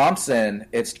 But with Thompson,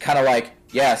 it's kind of like,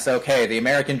 yes, okay, the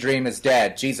American dream is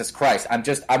dead. Jesus Christ.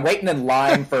 I'm waiting in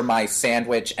line for my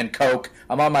sandwich and Coke.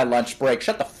 I'm on my lunch break.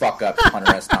 Shut the fuck up,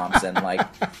 Hunter S. Thompson.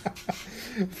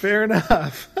 Fair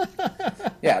enough.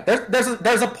 Yeah,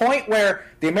 there's a point where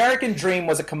the American dream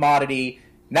was a commodity.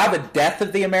 Now the death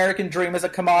of the American dream is a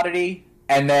commodity,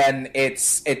 and then it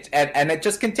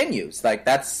just continues.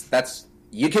 That's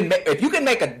if you can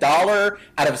make $1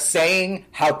 out of saying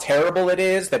how terrible it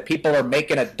is that people are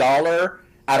making $1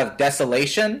 out of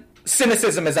desolation,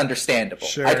 cynicism is understandable.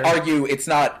 Sure. I'd argue it's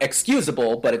not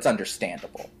excusable, but it's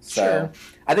understandable. So sure.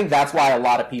 I think that's why a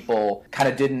lot of people kind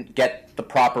of didn't get the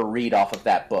proper read off of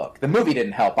that book. The movie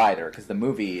didn't help either, because the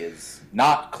movie is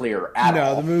not clear at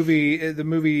all. No, the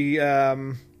movie,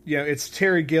 it's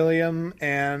Terry Gilliam,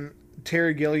 and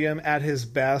Terry Gilliam at his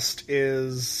best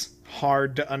is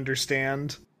hard to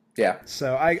understand. Yeah.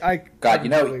 So I God,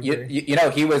 really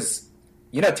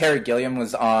Terry Gilliam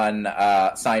was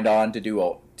signed on to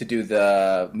do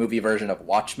the movie version of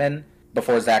Watchmen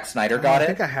before Zack Snyder got it. I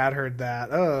think I had heard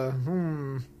that.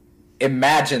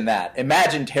 Imagine that.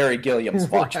 Imagine Terry Gilliam's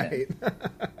Watchmen.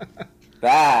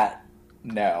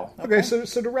 No. Okay, so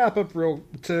to wrap up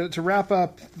the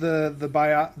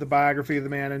biography of the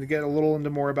man and to get a little into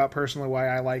more about personally why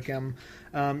I like him.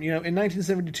 In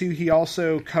 1972 he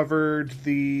also covered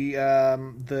the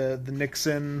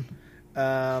Nixon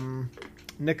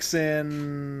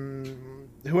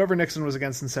whoever Nixon was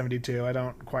against in 72. I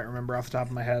don't quite remember off the top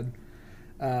of my head.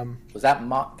 Was that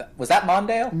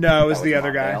Mondale? No, it was the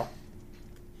other Mondale. guy.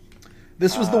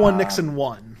 This was the one Nixon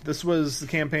won. This was the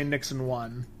campaign Nixon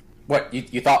won. What,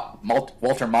 you thought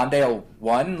Walter Mondale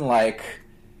won? Like,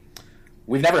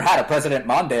 we've never had a President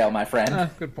Mondale, my friend.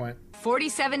 Good point.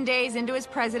 47 days into his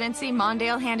presidency,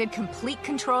 Mondale handed complete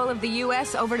control of the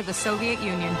U.S. over to the Soviet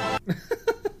Union.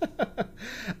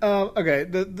 Okay,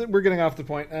 we're getting off the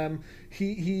point.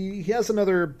 He has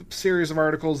another series of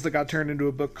articles that got turned into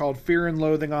a book called Fear and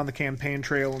Loathing on the Campaign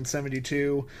Trail in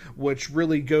 72, which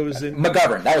really goes in...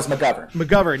 McGovern. That was McGovern.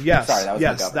 McGovern, yes. Sorry, that was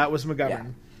McGovern. That was McGovern. Yeah.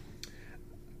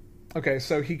 Okay,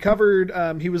 so he covered,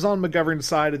 he was on McGovern's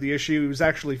side of the issue. He was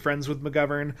actually friends with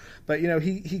McGovern. But,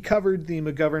 he covered the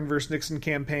McGovern versus Nixon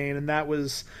campaign, and that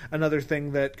was another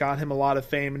thing that got him a lot of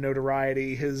fame and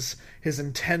notoriety. His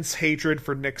intense hatred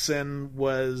for Nixon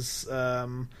was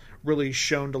really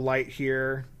shown to light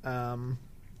here. And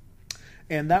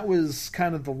that was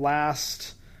kind of the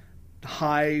last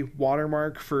high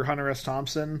watermark for Hunter S.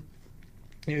 Thompson.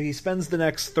 He spends the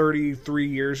next 33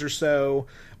 years or so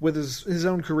with his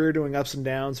own career doing ups and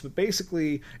downs, but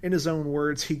basically, in his own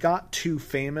words, he got too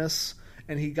famous,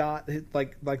 and he got,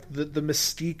 like the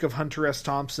mystique of Hunter S.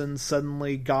 Thompson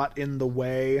suddenly got in the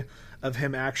way of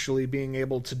him actually being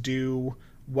able to do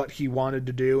what he wanted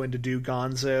to do, and to do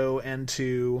Gonzo, and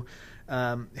to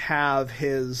have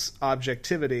his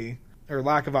objectivity, or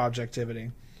lack of objectivity.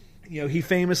 He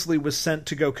famously was sent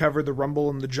to go cover the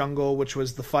Rumble in the Jungle, which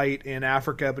was the fight in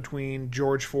Africa between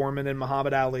George Foreman and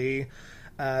Muhammad Ali.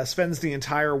 Spends the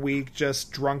entire week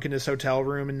just drunk in his hotel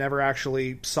room and never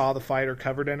actually saw the fight or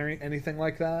covered anything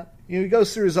like that. He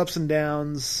goes through his ups and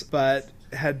downs, but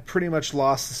had pretty much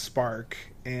lost the spark.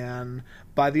 And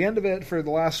by the end of it, for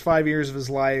the last 5 years of his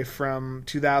life, from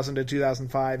 2000 to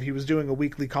 2005, he was doing a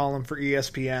weekly column for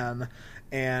ESPN.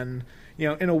 And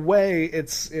in a way,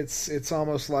 it's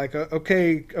almost like,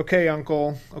 okay,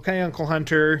 Uncle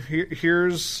Hunter,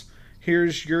 here's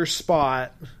your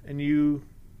spot, and you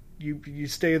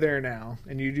stay there now,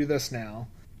 and you do this now.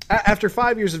 After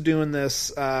 5 years of doing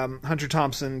this, Hunter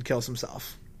Thompson kills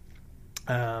himself,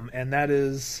 and that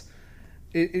is.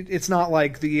 It's not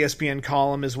like the ESPN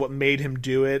column is what made him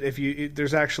do it.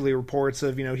 There's actually reports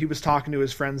of he was talking to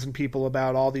his friends and people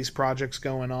about all these projects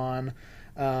going on.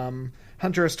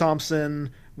 Hunter S.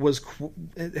 Thompson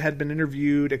had been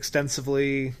interviewed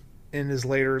extensively in his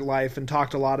later life and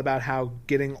talked a lot about how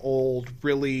getting old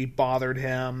really bothered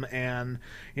him, and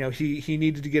he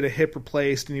needed to get a hip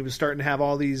replaced, and he was starting to have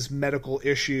all these medical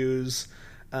issues,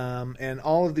 and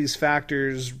all of these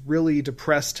factors really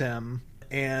depressed him.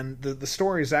 And the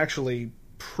story is actually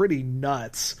pretty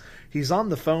nuts. He's on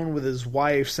the phone with his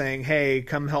wife saying, hey,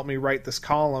 come help me write this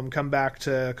column, come back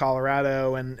to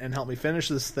Colorado and help me finish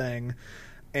this thing,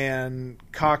 and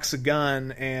cocks a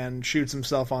gun and shoots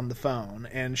himself on the phone.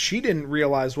 And she didn't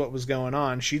realize what was going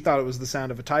on. She thought it was the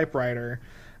sound of a typewriter,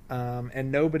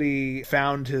 and nobody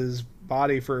found his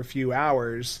body for a few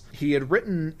hours. He had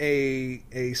written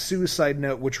a suicide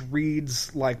note which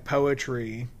reads like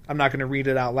poetry. I'm not going to read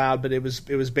it out loud, but it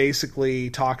was basically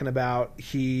talking about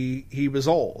he was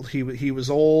old. He was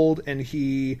old, and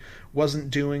he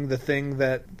wasn't doing the thing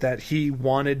that he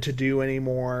wanted to do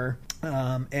anymore.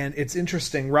 And it's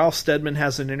interesting. Ralph Steadman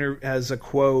has a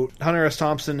quote. Hunter S.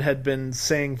 Thompson had been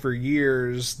saying for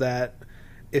years that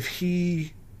if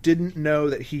he didn't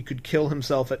know that he could kill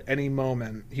himself at any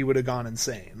moment, he would have gone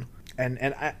insane. And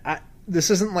I this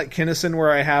isn't like Kinnison,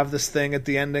 where I have this thing at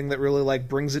the ending that really like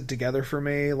brings it together for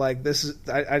me. Like this is,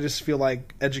 I just feel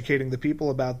like educating the people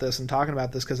about this and talking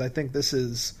about this, because I think this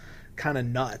is kind of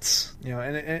nuts,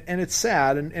 and it's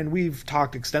sad. And we've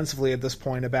talked extensively at this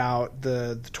point about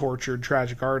the tortured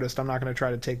tragic artist. I'm not going to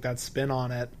try to take that spin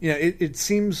on it. It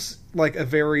seems like a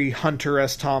very Hunter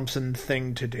S. Thompson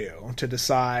thing to do, to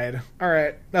decide, all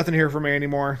right, nothing here for me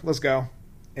anymore, let's go,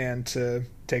 and to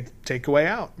take a way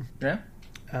out. Yeah.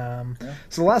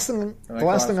 So the last thing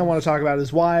I want to talk about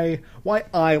is why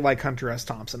I like Hunter S.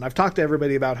 Thompson. I've talked to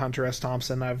everybody about Hunter S.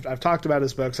 Thompson. I've talked about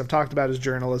his books. I've talked about his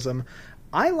journalism.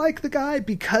 I like the guy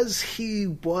because he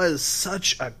was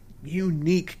such a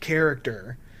unique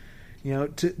character.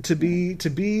 To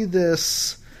be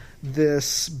this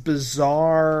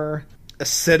bizarre,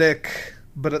 acidic,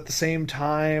 but at the same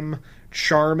time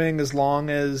charming, as long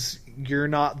as you're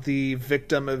not the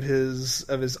victim of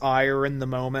his ire in the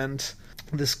moment.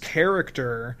 This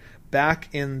character back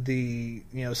in the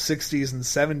 60s and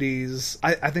 70s,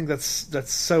 I think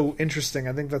that's so interesting.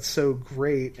 I think that's so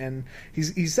great, and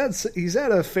he's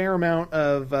had a fair amount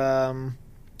of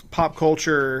pop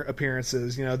culture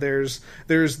appearances. You know, there's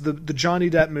the Johnny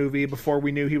Depp movie before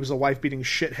we knew he was a wife-beating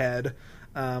shithead,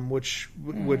 which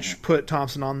put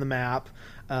Thompson on the map.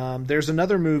 There's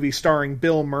another movie starring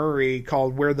Bill Murray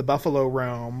called Where the Buffalo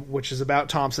Roam, which is about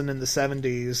Thompson in the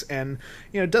 70s, and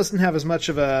it doesn't have as much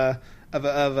of a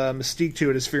mystique to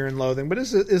it as Fear and Loathing, but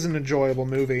is an enjoyable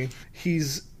movie.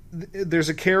 There's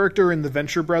a character in the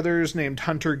Venture Brothers named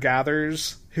Hunter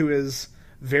Gathers who is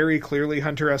very clearly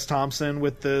Hunter S. Thompson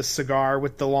with the cigar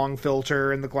with the long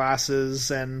filter and the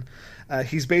glasses, and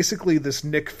he's basically this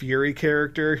Nick Fury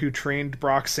character who trained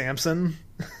Brock Sampson.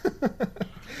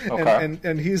 Okay.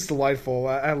 and he's delightful.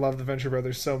 I love the Venture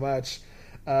Brothers so much.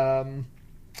 And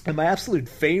my absolute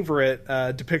favorite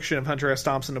depiction of Hunter S.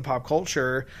 Thompson in pop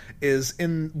culture is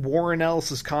in Warren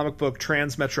Ellis's comic book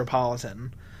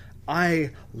Transmetropolitan. I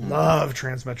love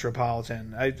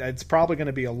Transmetropolitan. It's probably going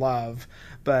to be a love,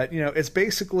 but it's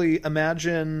basically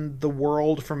imagine the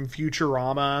world from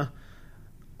Futurama,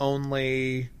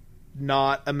 only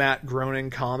not a Matt Groening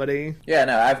comedy. Yeah,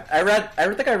 no, I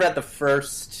think I read the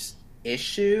first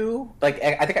issue. Like,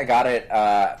 I think I got it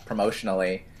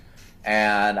promotionally,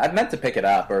 and I meant to pick it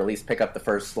up, or at least pick up the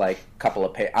first couple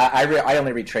of I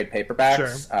only read trade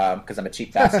paperbacks because I'm a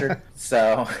cheap bastard.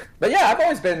 So, but yeah, I've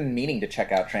always been meaning to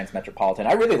check out Transmetropolitan.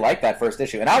 I really like that first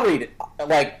issue, and I'll read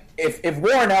if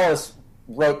Warren Ellis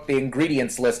wrote the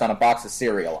ingredients list on a box of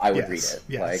cereal, I would read it.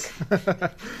 Yes.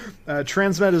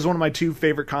 Transmet is one of my 2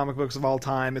 favorite comic books of all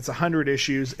time. It's 100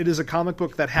 issues. It is a comic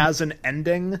book that has an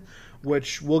ending,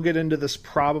 which we'll get into this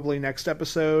probably next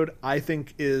episode. I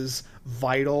think is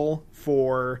vital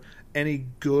for any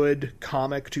good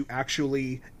comic to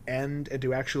actually end and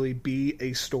to actually be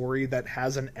a story that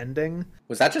has an ending.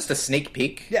 Was that just a sneak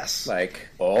peek? Yes.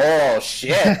 Oh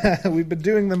shit. We've been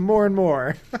doing them more and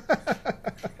more.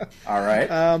 All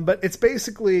right. But it's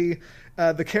basically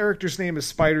the character's name is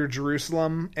Spider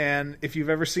Jerusalem, and if you've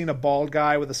ever seen a bald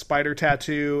guy with a spider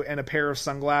tattoo and a pair of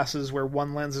sunglasses where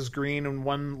one lens is green and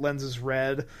one lens is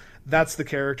red, that's the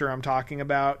character I'm talking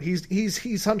about.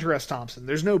 He's Hunter S. Thompson.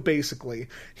 There's no basically.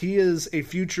 He is a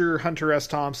future Hunter S.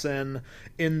 Thompson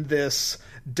in this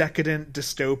decadent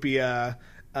dystopia,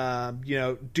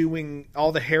 doing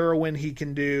all the heroin he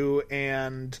can do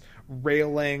and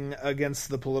railing against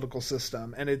the political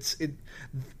system. And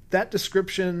that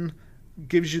description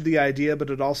gives you the idea,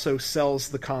 but it also sells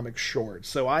the comic short.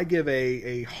 So I give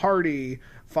a hearty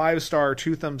 5-star,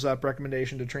 2 thumbs up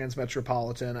recommendation to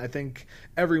Transmetropolitan. I think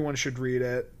everyone should read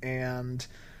it, and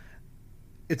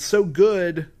it's so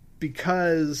good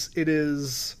because it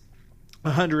is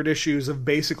 100 issues of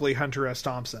basically Hunter S.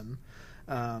 Thompson.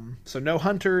 So no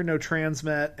Hunter, no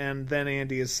Transmet, and then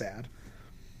Andy is sad.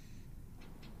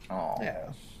 Oh,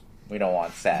 yeah. We don't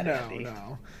want sad Andy.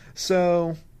 No.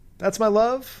 So that's my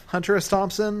love, Hunter S.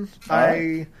 Thompson.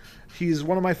 He's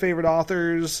one of my favorite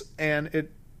authors, and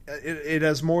it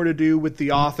has more to do with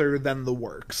the author than the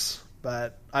works,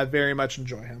 but I very much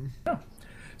enjoy him. Oh.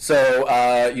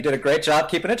 So you did a great job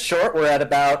keeping it short. We're at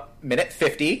about minute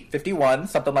 50, 51,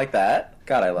 something like that.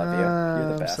 God, I love you.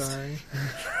 You're the best. I'm sorry.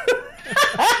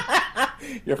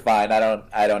 You're fine.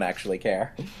 I don't actually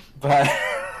care. But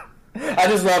I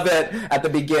just love that at the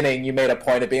beginning you made a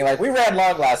point of being like, we ran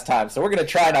long last time, so we're going to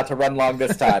try not to run long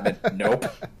this time. And nope.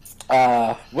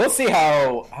 We'll see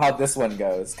how this one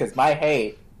goes, because my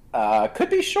hate could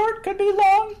be short, could be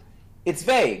long. It's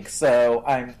vague, so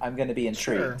I'm going to be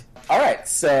intrigued. Sure. All right,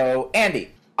 so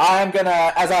Andy, I'm going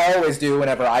to, as I always do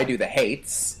whenever I do the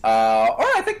hates, or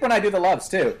I think when I do the loves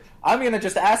too, I'm going to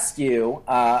just ask you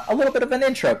a little bit of an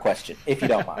intro question, if you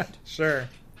don't mind. Sure.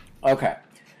 Okay.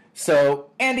 So,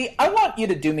 Andy, I want you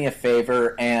to do me a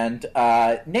favor and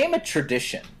name a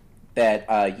tradition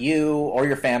that you or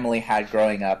your family had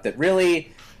growing up that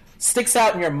really sticks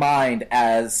out in your mind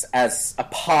as a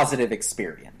positive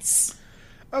experience.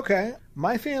 Okay.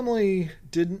 My family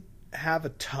didn't have a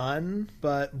ton,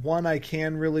 but one I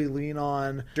can really lean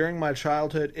on. During my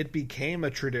childhood, it became a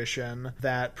tradition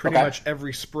that pretty much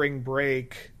every spring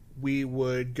break we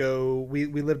would go, we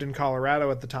lived in Colorado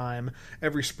at the time.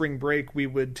 Every spring break we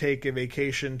would take a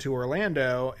vacation to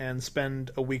Orlando and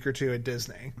spend a week or 2 at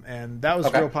Disney. And that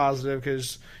was real positive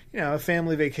because, a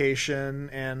family vacation.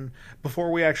 And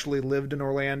before we actually lived in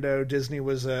Orlando, Disney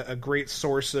was a great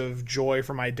source of joy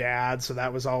for my dad. So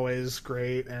that was always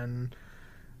great. And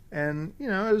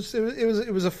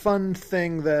it was a fun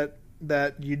thing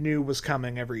that you knew was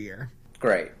coming every year.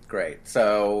 Great.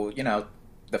 So,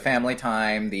 the family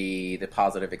time, the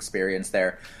positive experience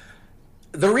there.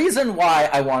 The reason why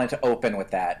I wanted to open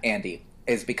with that, Andy,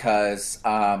 is because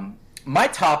my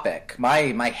topic,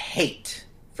 my hate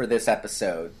for this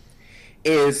episode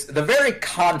is the very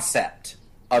concept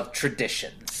of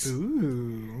traditions.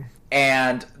 Ooh.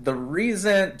 And the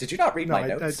reason... Did you not read my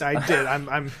notes? I did.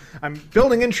 I'm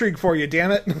building intrigue for you,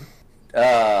 damn it.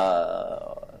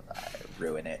 I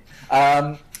ruin it.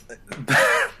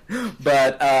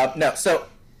 No, so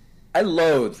I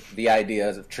loathe the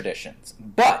ideas of traditions.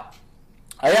 But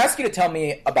I ask you to tell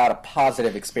me about a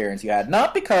positive experience you had.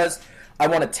 Not because I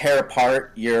want to tear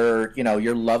apart your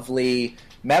lovely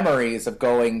memories of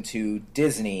going to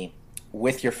Disney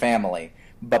with your family,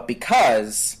 but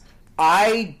because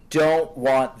I don't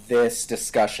want this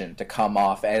discussion to come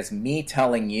off as me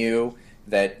telling you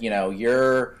that,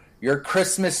 your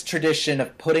Christmas tradition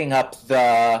of putting up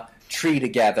the tree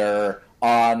together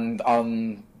on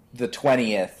the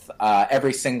 20th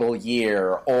every single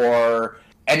year, or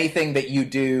anything that you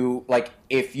do, like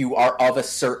if you are of a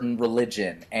certain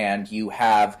religion and you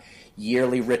have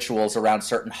yearly rituals around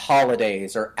certain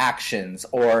holidays or actions,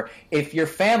 or if your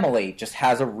family just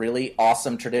has a really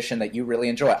awesome tradition that you really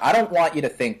enjoy. I don't want you to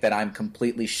think that I'm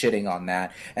completely shitting on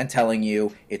that and telling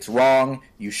you it's wrong,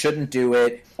 you shouldn't do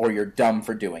it, or you're dumb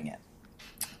for doing it.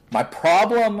 My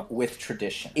problem with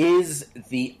tradition is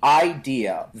the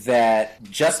idea that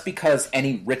just because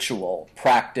any ritual,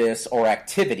 practice, or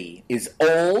activity is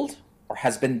old or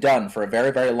has been done for a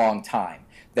very, very long time,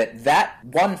 that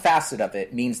one facet of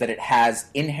it means that it has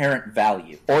inherent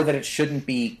value, or that it shouldn't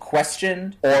be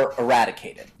questioned or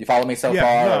eradicated. You follow me so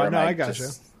far? No, I got you.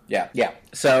 Yeah.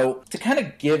 So to kind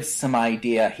of give some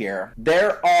idea here,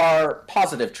 there are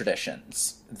positive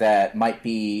traditions that might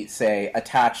be, say,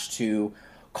 attached to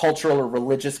cultural or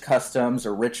religious customs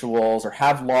or rituals, or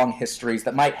have long histories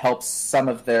that might help some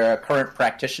of the current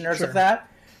practitioners of that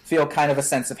feel kind of a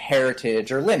sense of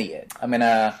heritage or lineage. I'm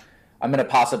gonna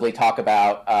possibly talk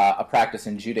about a practice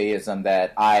in Judaism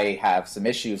that I have some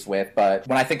issues with, but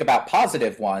when I think about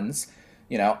positive ones,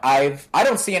 I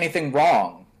don't see anything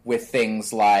wrong with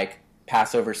things like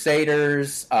Passover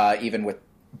Seders, even with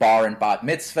bar and bat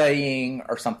mitzvahing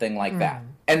or something like that.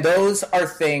 And those are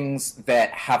things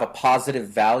that have a positive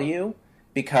value,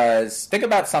 because think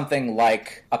about something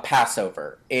like a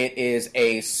Passover. It is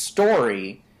a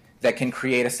story that can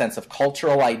create a sense of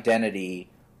cultural identity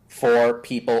for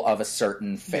people of a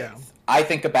certain faith. Yeah. I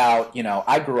think about,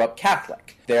 I grew up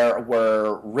Catholic. There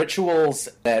were rituals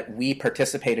that we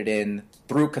participated in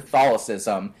through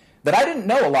Catholicism that I didn't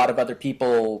know a lot of other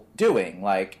people doing.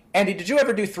 Like, Andy, did you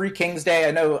ever do Three Kings Day?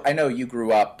 I know you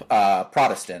grew up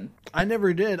Protestant. I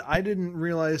never did. I didn't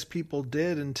realize people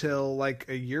did until like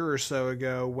a year or so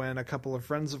ago, when a couple of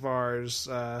friends of ours,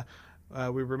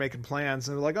 we were making plans,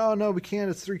 and they're like, "Oh no, we can't.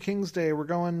 It's Three Kings Day. We're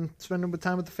going spending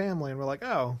time with the family." And we're like,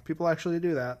 "Oh, people actually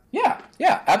do that." Yeah,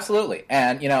 absolutely.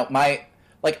 And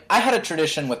I had a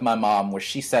tradition with my mom where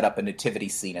she set up a nativity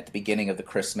scene at the beginning of the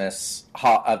Christmas,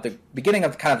 the beginning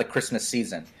of kind of the Christmas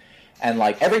season. And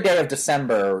every day of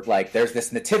December, there's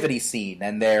this nativity scene,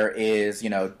 and there is,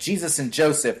 Jesus and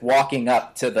Joseph walking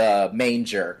up to the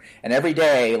manger. And every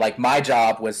day, my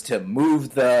job was to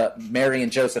move the Mary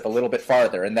and Joseph a little bit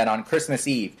farther. And then on Christmas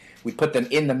Eve, we put them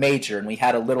in the manger, and we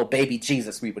had a little baby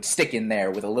Jesus we would stick in there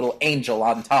with a little angel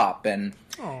on top. And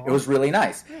it was really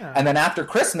nice. Yeah. And then after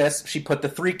Christmas, she put the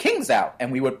Three Kings out,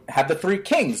 and we would have the Three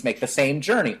Kings make the same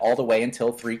journey all the way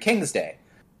until Three Kings Day.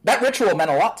 That ritual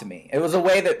meant a lot to me. It was a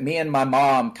way that me and my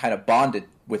mom kind of bonded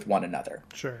with one another.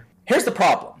 Sure. Here's the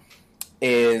problem,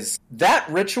 is that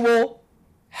ritual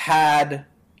had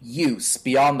use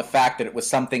beyond the fact that it was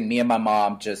something me and my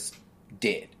mom just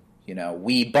did.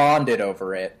 We bonded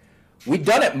over it. We'd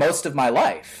done it most of my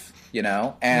life,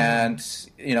 and,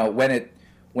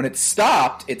 when it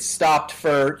stopped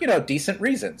for, decent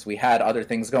reasons. We had other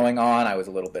things going on. I was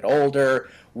a little bit older.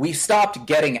 We stopped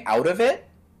getting out of it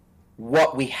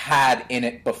what we had in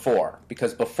it before.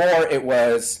 Because before it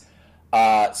was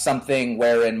something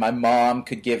wherein my mom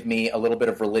could give me a little bit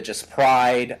of religious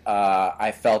pride.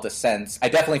 I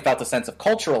definitely felt a sense of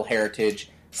cultural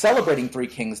heritage celebrating Three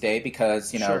Kings Day,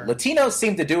 because, Sure. Latinos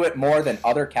seem to do it more than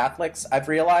other Catholics, I've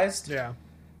realized. Yeah.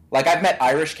 I've met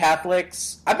Irish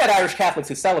Catholics. I've met Irish Catholics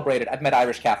who celebrate it. I've met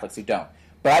Irish Catholics who don't.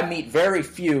 But I meet very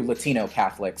few Latino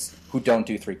Catholics who don't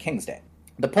do Three Kings Day.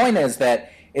 The point is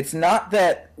that it's not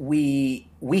that we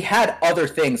had other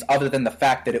things other than the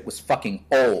fact that it was fucking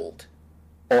old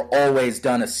or always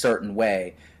done a certain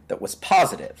way that was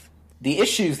positive. The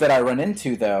issues that I run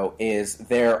into, though, is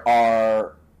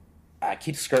I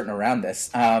keep skirting around this.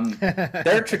 There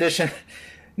are tradition...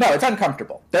 No, it's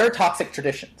uncomfortable. There are toxic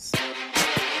traditions.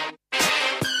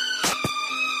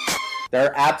 There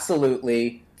are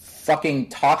absolutely fucking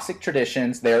toxic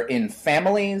traditions. They're in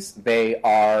families. They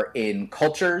are in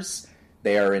cultures.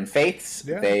 They are in faiths.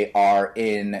 Yeah. They are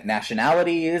in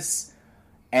nationalities.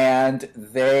 and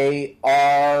they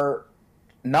are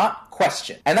not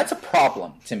questioned. And that's a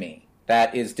problem to me.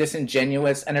 That is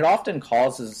disingenuous, and it often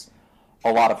causes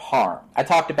a lot of harm. I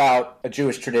talked about a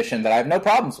Jewish tradition that I have no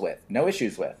problems with, no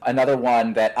issues with. Another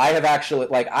one that I have actually,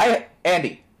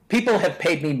 Andy, people have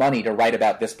paid me money to write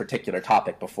about this particular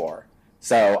topic before.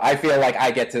 So I feel like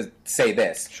I get to say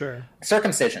this. Sure.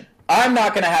 Circumcision. I'm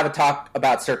not going to have a talk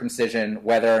about circumcision,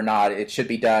 whether or not it should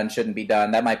be done, shouldn't be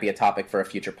done. That might be a topic for a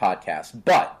future podcast.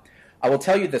 But I will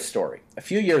tell you this story. A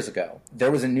few years ago,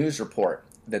 there was a news report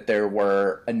that there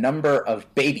were a number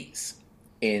of babies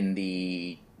in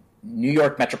the New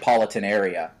York metropolitan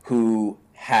area who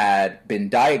had been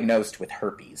diagnosed with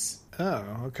herpes. Oh,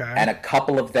 okay. And a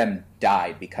couple of them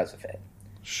died because of it.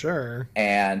 Sure.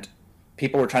 And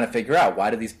people were trying to figure out,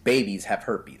 why do these babies have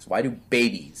herpes? Why do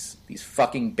babies, these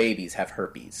fucking babies, have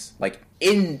herpes?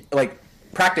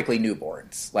 Practically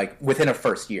newborns, within a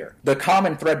first year. The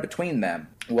common thread between them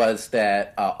was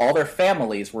that all their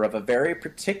families were of a very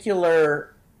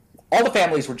particular... All the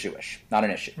families were Jewish, not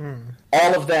an issue.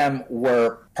 All of them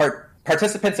were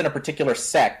participants in a particular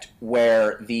sect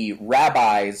where the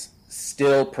rabbis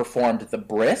still performed the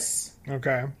bris.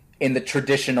 Okay. In the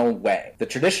traditional way. The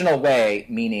traditional way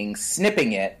meaning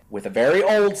snipping it with a very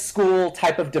old school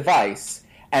type of device,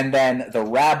 and then the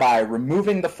rabbi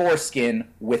removing the foreskin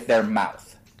with their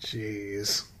mouth.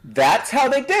 Jeez. That's how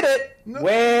they did it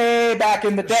way back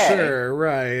in the day. Sure,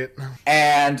 right.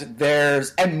 And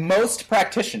most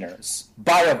practitioners,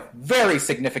 by a very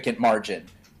significant margin,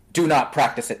 do not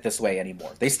practice it this way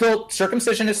anymore.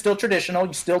 Circumcision is still traditional,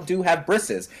 you still do have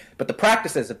brisses, but the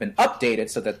practices have been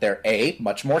updated so that they're A,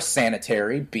 much more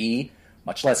sanitary, B,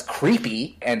 much less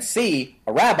creepy, and C,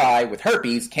 a rabbi with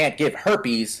herpes can't give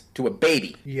herpes to a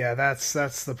baby. Yeah, that's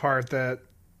the part that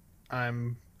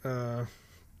I'm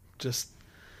just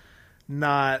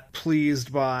not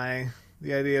pleased by.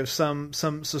 The idea of some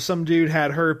dude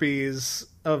had herpes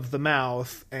of the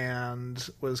mouth and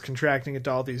was contracting it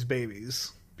to all these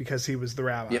babies because he was the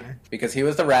rabbi. Yep, because he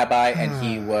was the rabbi and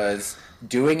he was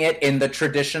doing it in the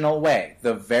traditional way,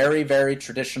 the very, very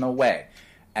traditional way.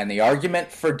 And the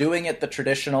argument for doing it the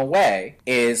traditional way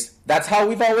is that's how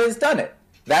we've always done it.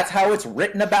 That's how it's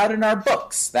written about in our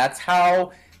books. That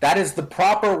is the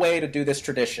proper way to do this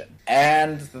tradition.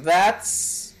 And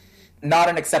that's not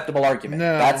an acceptable argument.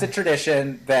 No. That's a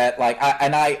tradition that,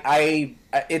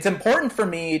 it's important for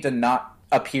me to not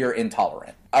appear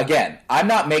intolerant. Again, I'm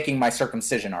not making my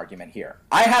circumcision argument here.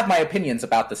 I have my opinions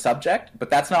about the subject, but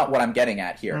that's not what I'm getting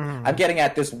at here. I'm getting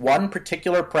at this one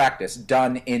particular practice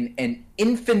done in an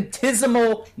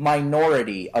infinitesimal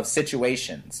minority of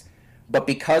situations. But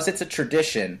because it's a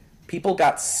tradition, people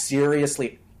got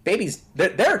seriously... Babies,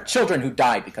 there are children who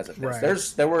died because of this.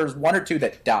 Right. There was one or two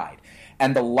that died.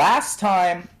 And the last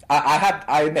time...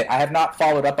 I admit, I have not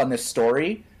followed up on this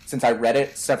story since I read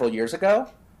it several years ago.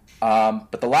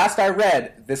 But the last I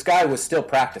read, this guy was still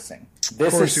practicing.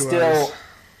 This is still...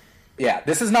 Yeah,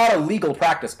 this is not a legal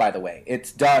practice, by the way.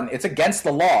 It's against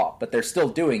the law, but they're still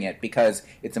doing it because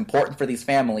it's important for these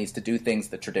families to do things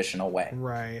the traditional way.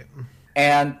 Right.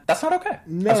 And that's not okay.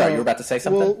 No. I'm sorry, you were about to say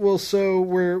something? Well, so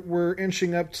we're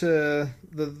inching up to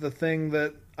the thing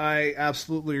that I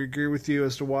absolutely agree with you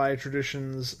as to why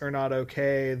traditions are not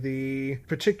okay,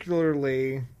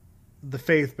 particularly the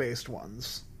faith-based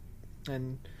ones.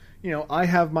 And, I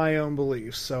have my own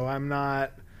beliefs, so I'm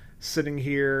not sitting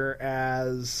here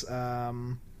as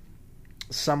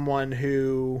someone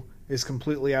who is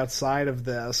completely outside of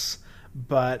this,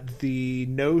 but the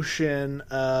notion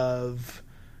of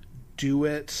do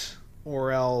it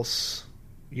or else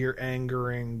you're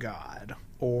angering God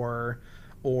or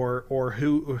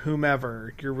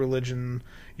whomever your religion,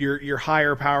 your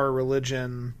higher power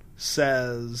religion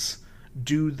says,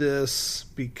 do this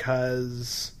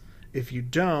because if you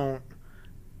don't,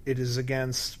 it is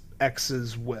against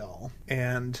X's will.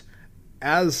 And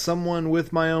as someone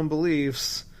with my own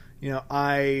beliefs,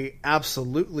 I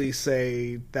absolutely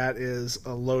say that is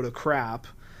a load of crap.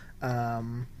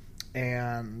 And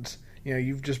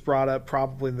you've just brought up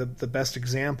probably the best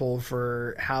example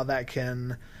for how that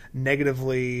can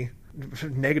negatively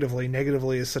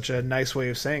is such a nice way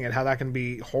of saying it, how that can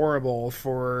be horrible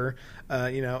for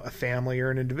a family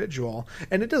or an individual.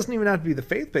 And it doesn't even have to be the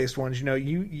faith-based ones.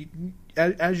 You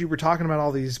as you were talking about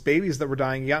all these babies that were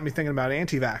dying, you got me thinking about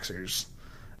anti-vaxxers.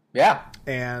 Yeah.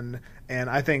 And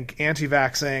I think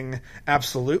anti-vaxxing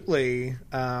absolutely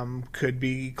could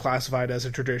be classified as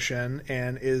a tradition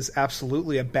and is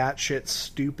absolutely a batshit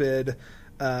stupid,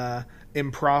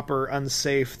 improper,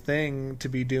 unsafe thing to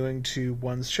be doing to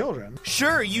one's children.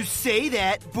 Sure, you say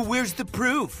that, but where's the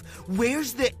proof?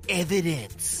 Where's the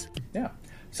evidence? Yeah.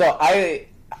 So I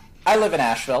I live in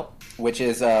Asheville, which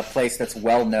is a place that's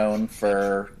well known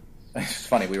for... It's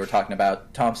funny, we were talking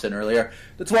about Thompson earlier.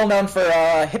 That's well known for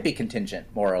a hippie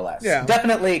contingent, more or less. Yeah.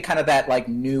 Definitely kind of that, like,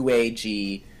 new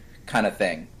agey kind of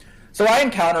thing. So I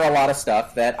encounter a lot of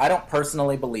stuff that I don't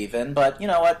personally believe in, but you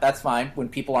know what? That's fine when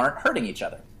people aren't hurting each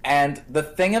other. And the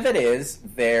thing of it is,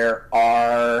 there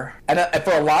are... And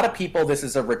for a lot of people, this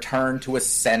is a return to a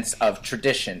sense of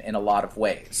tradition in a lot of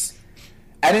ways.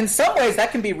 And in some ways,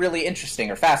 that can be really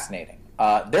interesting or fascinating.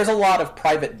 There's a lot of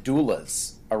private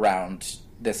doulas around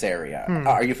this area.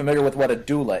 Are you familiar with what a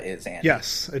doula is, Andy?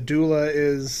 Yes, a doula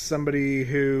is somebody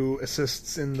who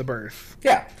assists in the birth.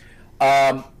 Yeah.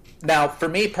 Now, for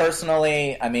me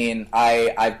personally, I mean,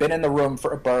 I've been in the room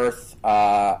for a birth.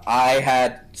 I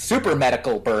had super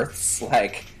medical births.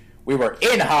 Like, we were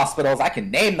in hospitals. I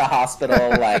can name the hospital.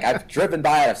 Like, I've driven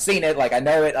by it. I've seen it. Like, I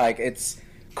know it. Like, it's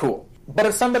cool. But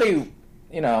if somebody,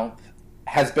 you know,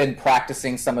 has been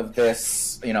practicing some of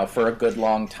this, you know, for a good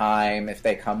long time, if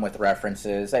they come with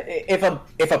references, if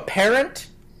a parent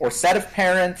or set of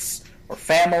parents or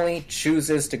family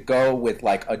chooses to go with,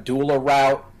 like, a doula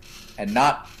route and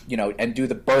not, you know, and do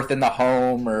the birth in the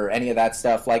home or any of that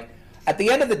stuff, like, at the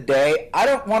end of the day, I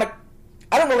don't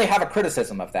really have a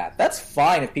criticism of that. That's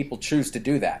fine if people choose to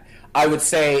do that. I would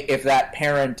say if that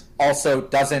parent also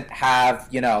doesn't have,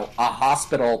 you know, a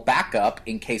hospital backup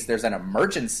in case there's an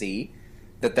emergency,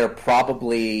 that they're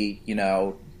probably, you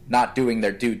know, not doing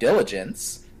their due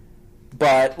diligence.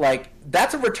 But, like,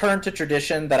 that's a return to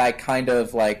tradition that I kind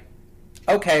of, like,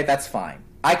 okay, that's fine.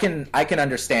 I can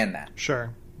understand that.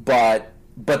 Sure. But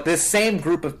this same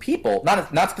group of people,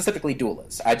 not specifically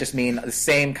doulas, I just mean the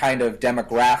same kind of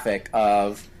demographic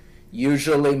of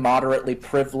usually moderately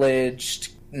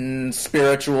privileged,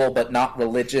 spiritual but not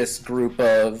religious group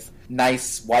of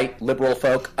nice white liberal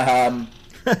folk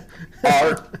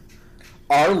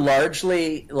are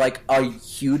largely, like, a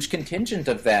huge contingent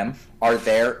of them are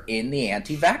there in the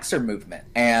anti-vaxxer movement.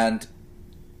 And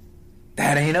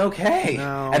that ain't okay.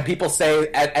 No. And people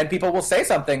will say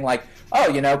something like, oh,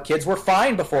 you know, kids were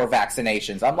fine before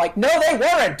vaccinations. I'm like, no, they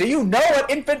weren't. Do you know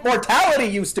what infant mortality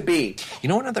used to be? You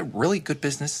know another really good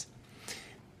business?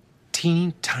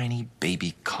 Teeny tiny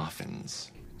baby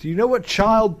coffins. Do you know what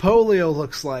child polio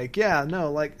looks like? Yeah,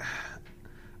 no, like,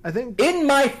 I think... In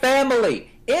my family,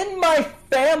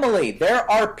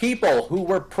 there are people who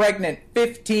were pregnant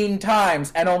 15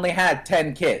 times and only had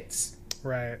 10 kids.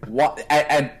 Right. What?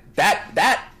 And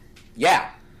that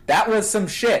was some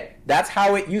shit. That's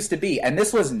how it used to be. And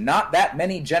this was not that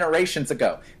many generations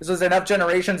ago. This was enough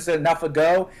generations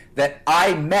ago that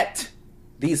I met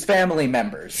these family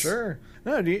members. Sure.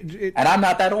 No, and I'm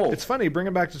not that old. It's funny, bring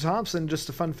it back to Thompson, just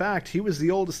a fun fact, he was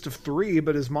the oldest of 3,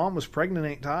 but his mom was pregnant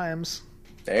 8 times.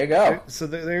 There you go. So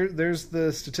there's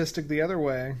the statistic the other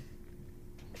way.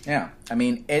 Yeah. I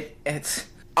mean,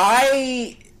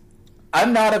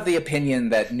 I'm not of the opinion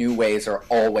that new ways are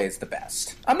always the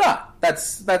best. I'm not.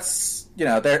 That's you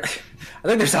know, I think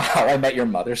there's a How I Met Your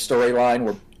Mother storyline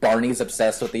where Barney's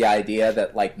obsessed with the idea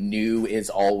that, like, new is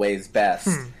always best.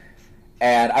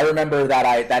 And I remember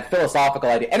that philosophical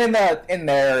idea. And in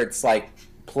there it's like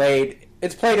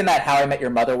it's played in that How I Met Your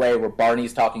Mother way where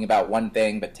Barney's talking about one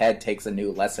thing but Ted takes a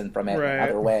new lesson from it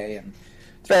another way, and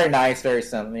it's very nice, very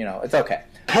simple, you know, it's okay.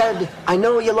 Ted, I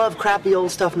know you love crappy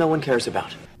old stuff no one cares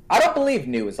about. I don't believe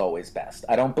new is always best.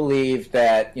 I don't believe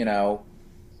that, you know,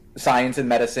 science and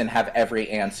medicine have every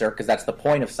answer, because that's the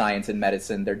point of science and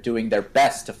medicine. They're doing their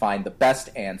best to find the best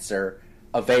answer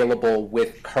available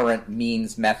with current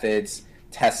means, methods,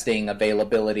 testing,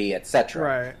 availability, etc.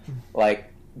 Right. Like,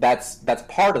 that's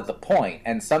part of the point.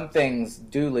 And some things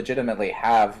do legitimately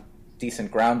have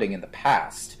decent grounding in the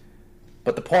past.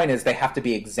 But the point is they have to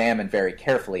be examined very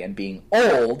carefully. And being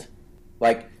old,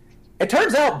 like... It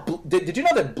turns out, did you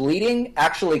know that bleeding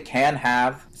actually can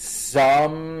have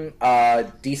some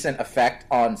decent effect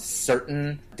on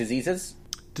certain diseases?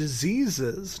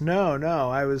 Diseases?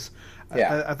 No.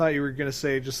 I thought you were going to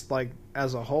say just, like,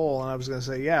 as a whole, and I was going to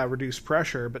say, yeah, reduce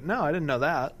pressure, but no, I didn't know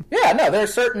that. Yeah, no, there are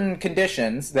certain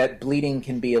conditions that bleeding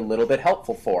can be a little bit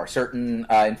helpful for, certain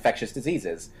infectious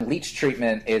diseases. Leech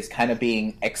treatment is kind of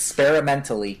being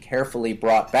experimentally, carefully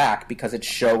brought back because it's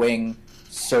showing...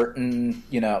 certain,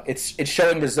 you know, it's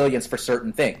showing resilience for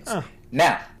certain things.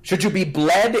 Now, should you be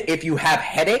bled if you have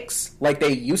headaches like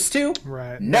they used to?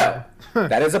 Right. No.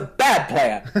 That is a bad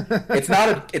plan. It's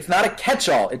not a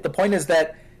catch-all. The point is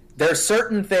that there are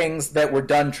certain things that were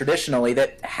done traditionally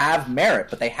that have merit,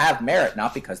 but they have merit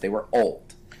not because they were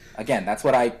old. Again, that's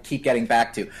what I keep getting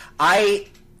back to.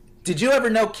 Did you ever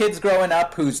know kids growing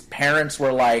up whose parents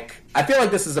were like, I feel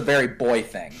like this is a very boy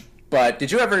thing, but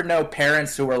did you ever know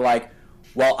parents who were like,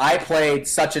 well, I played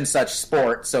such and such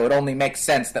sport, so it only makes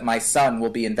sense that my son will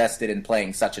be invested in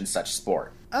playing such and such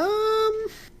sport.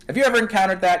 Have you ever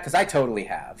encountered that? Because I totally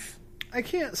have. I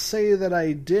can't say that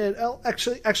I did. Oh,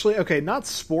 actually, okay, not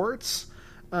sports,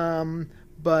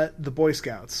 but the Boy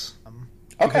Scouts.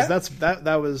 Okay. Because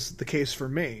that was the case for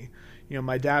me. You know,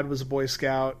 my dad was a Boy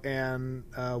Scout and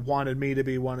wanted me to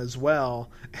be one as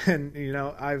well. And you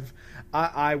know,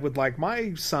 I would like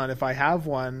my son, if I have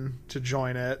one, to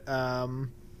join it.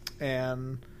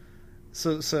 And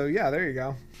so yeah, there you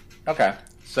go. Okay,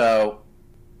 so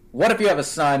what if you have a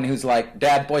son who's like,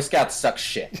 Dad, Boy Scouts suck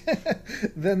shit,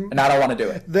 and I don't want to do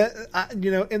it?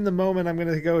 You know, in the moment, I'm going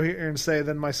to go here and say,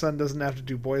 then my son doesn't have to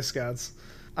do Boy Scouts.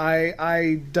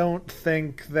 I don't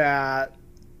think that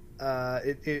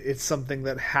it's something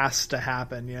that has to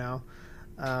happen, you know?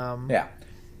 Yeah.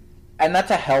 And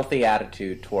that's a healthy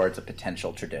attitude towards a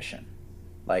potential tradition.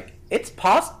 Like, it's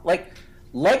possible. Like,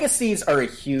 legacies are a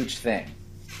huge thing.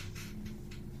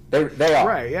 They are.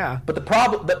 Right, yeah. But the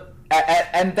problem...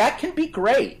 And that can be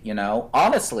great, you know?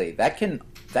 Honestly, that can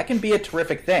be a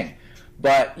terrific thing.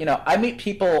 But, you know, I meet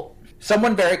people...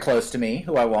 Someone very close to me,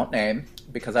 who I won't name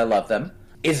because I love them,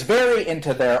 is very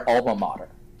into their alma mater.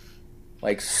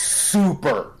 Like,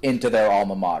 super into their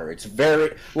alma mater. It's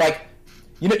very... Like...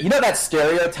 You know that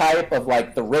stereotype of,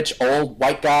 like, the rich old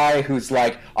white guy who's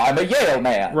like, I'm a Yale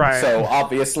man. Right. So,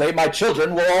 obviously, my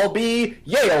children will all be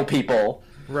Yale people.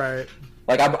 Right.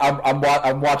 Like,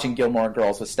 I'm watching Gilmore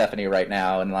Girls with Stephanie right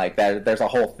now, and, like, there's a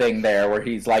whole thing there where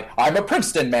he's like, I'm a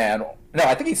Princeton man. No,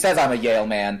 I think he says I'm a Yale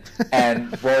man,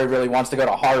 and Rory really wants to go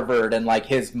to Harvard, and, like,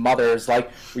 his mother's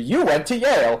like, well, you went to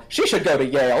Yale. She should go to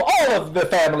Yale. All of the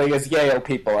family is Yale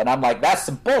people. And I'm like, that's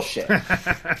some bullshit.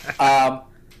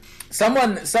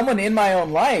 Someone in my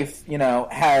own life, you know,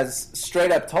 has straight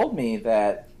up told me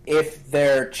that if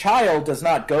their child does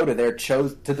not go to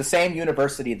to the same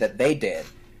university that they did,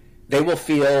 they will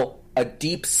feel a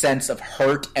deep sense of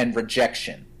hurt and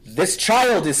rejection. This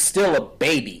child is still a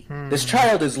baby. This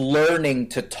child is learning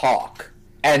to talk,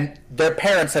 and their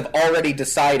parents have already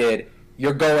decided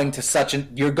you're going to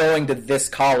this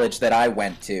college that I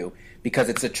went to because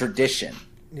it's a tradition.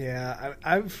 Yeah,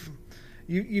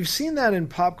 You've seen that in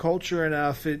pop culture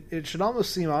enough. It should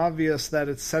almost seem obvious that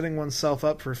it's setting oneself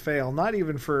up for fail, not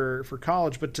even for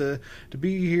college, but to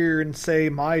be here and say,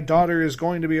 my daughter is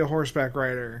going to be a horseback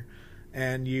rider.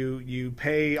 And you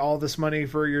pay all this money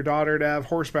for your daughter to have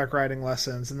horseback riding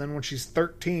lessons. And then when she's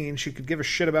 13, she could give a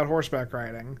shit about horseback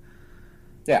riding.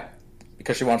 Yeah,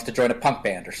 because she wants to join a punk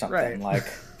band or something. Right. Like...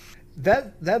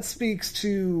 That speaks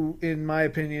to, in my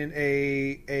opinion,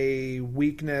 a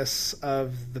weakness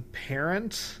of the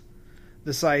parent.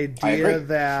 This idea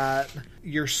that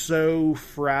you're so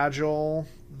fragile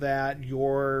that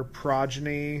your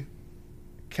progeny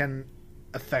can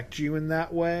affect you in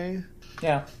that way.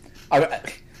 Yeah. I'm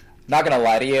not going to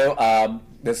lie to you.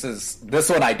 This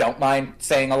one I don't mind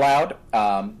saying aloud,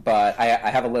 but I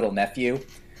have a little nephew.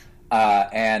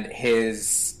 And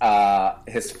his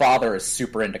father is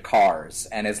super into cars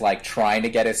and is like trying to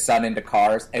get his son into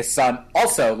cars. His son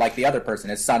also, like the other person,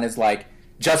 his son is like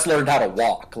just learned how to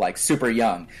walk, like super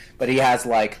young, but he has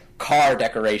like car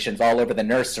decorations all over the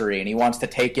nursery, and he wants to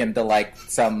take him to like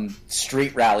some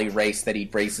street rally race that he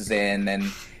races in, and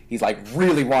he's like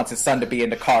really wants his son to be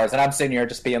into cars. And I'm sitting here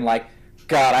just being like,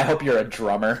 God, I hope you're a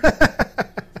drummer.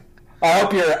 I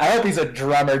hope he's a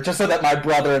drummer, just so that my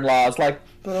brother-in-law is like,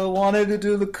 but I wanted to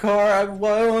do the car.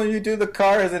 Why don't you do the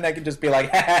cars? And I can just be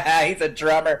like, he's a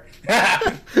drummer.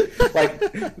 Like,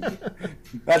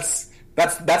 that's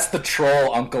the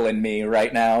troll uncle in me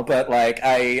right now. But like,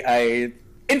 I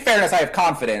in fairness, I have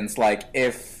confidence. Like,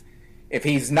 if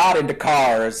he's not into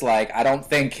cars, like, I don't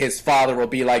think his father will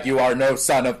be like, you are no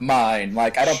son of mine.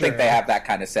 Like, I don't think they have that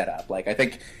kind of setup. Like, I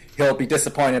think he'll be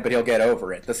disappointed, but he'll get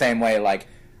over it. The same way, like,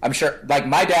 I'm sure, like,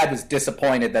 my dad was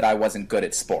disappointed that I wasn't good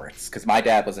at sports, because my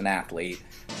dad was an athlete.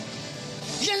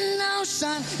 You're no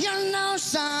son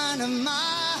of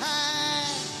mine.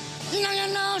 No,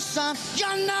 you're no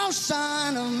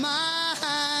son of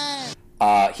mine.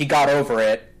 He got over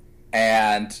it,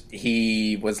 and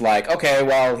he was like, okay,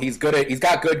 well, he's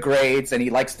got good grades, and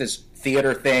he likes this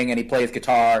theater thing, and he plays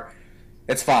guitar.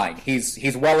 It's fine.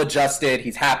 He's well-adjusted,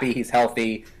 he's happy, he's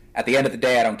healthy. At the end of the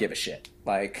day, I don't give a shit.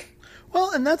 Like...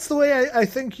 Well, and that's the way I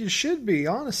think you should be,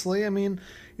 honestly. I mean,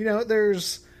 you know,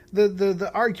 there's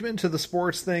the argument to the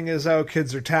sports thing is, oh,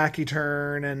 kids are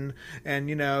taciturn, and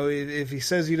you know, if he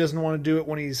says he doesn't want to do it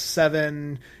when he's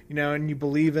 7, you know, and you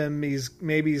believe him, he's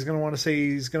going to want to say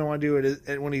he's going to want to do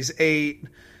it when he's 8,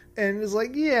 and it's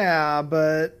like, yeah,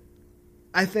 but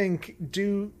I think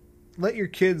let your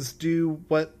kids do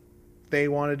what they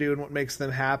want to do and what makes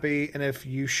them happy. And if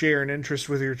you share an interest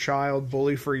with your child,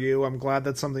 bully for you. I'm glad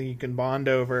that's something you can bond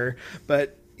over.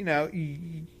 But, you know,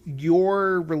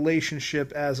 your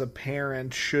relationship as a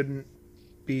parent shouldn't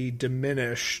be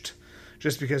diminished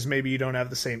just because maybe you don't have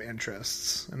the same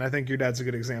interests. And I think your dad's a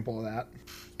good example of that.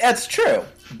 That's true.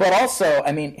 But also,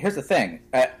 I mean, here's the thing.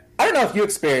 I don't know if you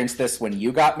experienced this when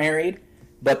you got married,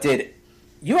 but did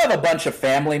you have a bunch of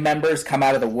family members come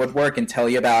out of the woodwork and tell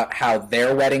you about how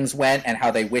their weddings went and how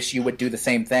they wish you would do the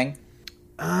same thing?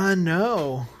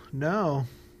 No. Now,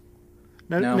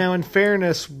 in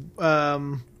fairness,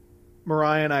 Mariah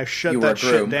and I shut that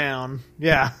shit down.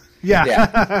 Yeah.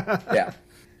 Yeah.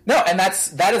 No, and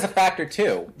that is a factor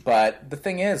too. But the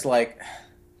thing is, like,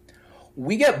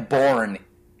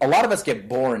 a lot of us get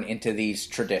born into these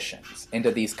traditions,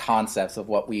 into these concepts of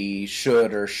what we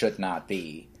should or should not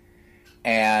be.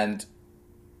 And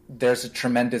there's a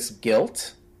tremendous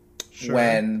guilt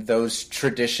when those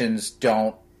traditions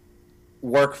don't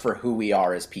work for who we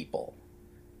are as people.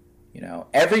 You know,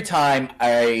 every time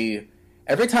I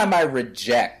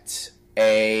reject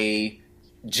a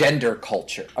gender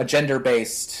culture, a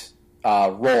gender-based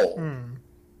role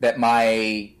that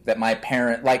my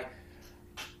parent, like,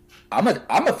 I'm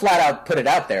a flat out put it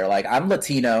out there. Like, I'm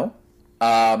Latino,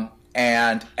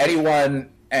 and anyone,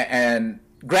 and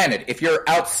granted, if you're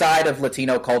outside of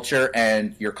Latino culture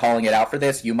and you're calling it out for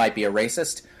this, you might be a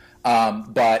racist.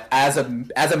 But as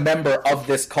a member of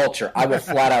this culture, I will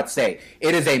flat out say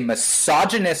it is a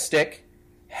misogynistic,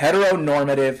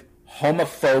 heteronormative,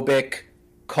 homophobic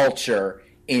culture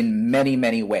in many,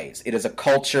 many ways. It is a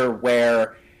culture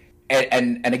where,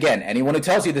 and again, anyone who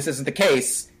tells you this isn't the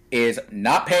case is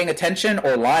not paying attention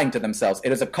or lying to themselves.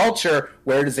 It is a culture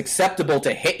where it is acceptable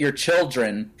to hit your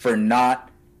children for not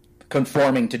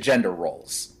conforming to gender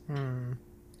roles.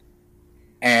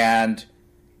 And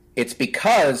it's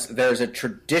because there's a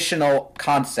traditional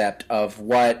concept of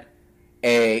what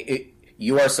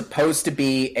you are supposed to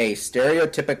be a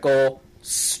stereotypical,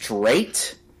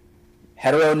 straight,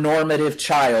 heteronormative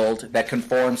child that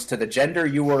conforms to the gender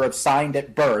you were assigned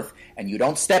at birth, and you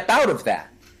don't step out of that.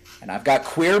 And I've got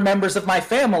queer members of my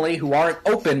family who aren't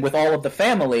open with all of the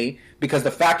family because the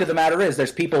fact of the matter is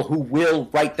there's people who will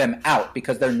write them out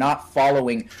because they're not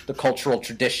following the cultural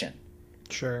tradition.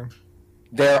 Sure.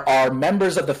 There are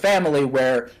members of the family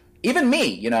where, even me,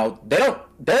 you know, they're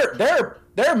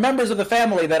members of the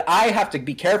family that I have to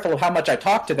be careful of how much I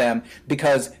talk to them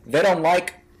because they don't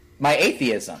like my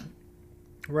atheism.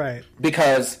 Right.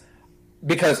 Because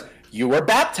you were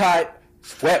baptized,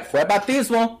 fue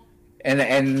bautismo,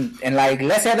 and la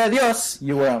Iglesia de Dios,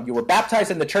 you were baptized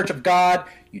in the Church of God.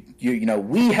 You know,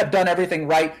 we have done everything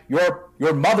right.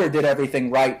 Your mother did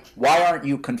everything right. Why aren't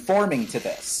you conforming to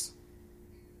this?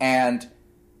 And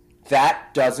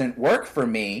that doesn't work for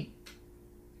me.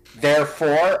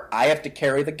 Therefore, I have to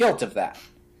carry the guilt of that.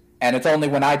 And it's only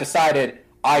when I decided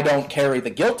I don't carry the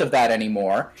guilt of that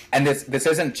anymore. And this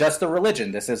isn't just the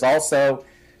religion. This is also,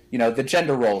 you know, the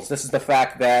gender roles. This is the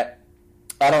fact that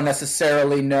I don't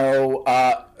necessarily know,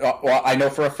 well, I know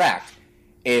for a fact,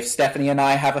 if Stephanie and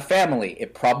I have a family,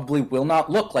 it probably will not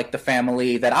look like the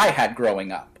family that I had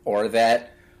growing up, or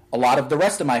that a lot of the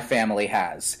rest of my family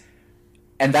has.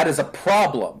 And that is a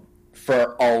problem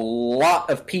for a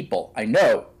lot of people, I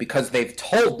know, because they've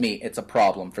told me it's a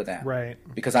problem for them. Right.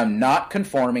 Because I'm not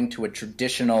conforming to a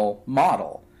traditional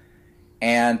model.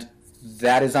 And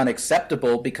that is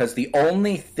unacceptable because the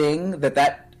only thing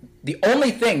that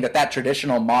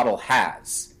traditional model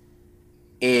has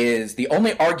is, the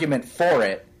only argument for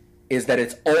it is that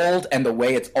it's old and the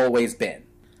way it's always been.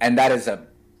 And that is a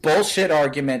bullshit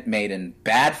argument made in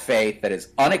bad faith that is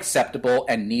unacceptable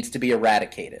and needs to be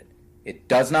eradicated. It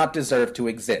does not deserve to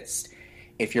exist.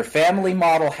 If your family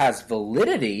model has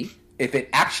validity, if it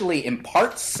actually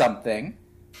imparts something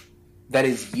that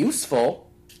is useful,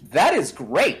 that is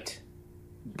great.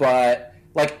 But,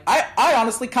 like, I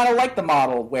honestly kind of like the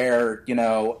model where, you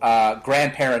know,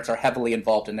 grandparents are heavily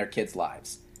involved in their kids'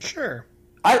 lives. Sure.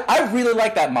 I really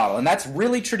like that model, and that's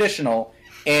really traditional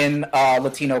in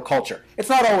Latino culture. It's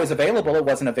not always available. It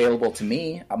wasn't available to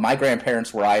me. My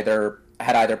grandparents were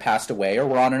had either passed away or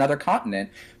were on another continent.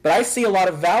 But I see a lot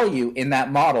of value in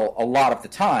that model a lot of the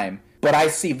time. But I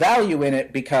see value in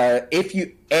it because if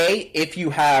you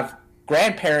have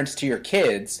grandparents to your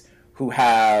kids who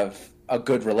have a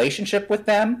good relationship with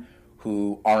them,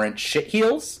 who aren't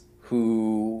shitheels,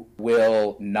 who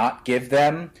will not give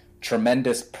them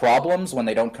tremendous problems when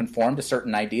they don't conform to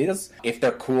certain ideas, if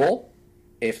they're cool,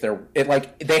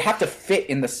 they have to fit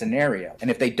in the scenario.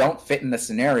 And if they don't fit in the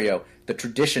scenario, the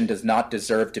tradition does not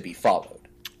deserve to be followed.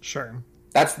 Sure.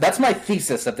 That's my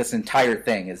thesis of this entire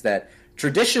thing, is that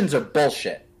traditions are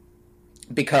bullshit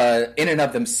because in and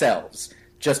of themselves,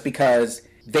 just because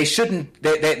they shouldn't,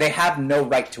 they have no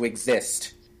right to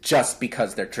exist just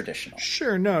because they're traditional.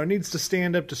 Sure, no, it needs to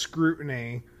stand up to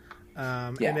scrutiny.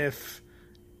 And if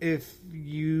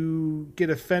you get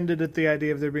offended at the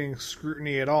idea of there being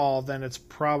scrutiny at all, then it's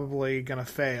probably going to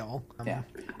fail. Yeah.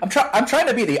 I'm trying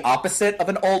to be the opposite of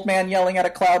an old man yelling at a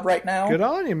cloud right now. Good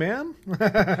on you, man.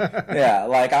 Yeah,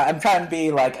 like I'm trying to be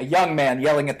like a young man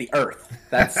yelling at the earth.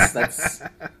 That's.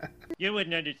 You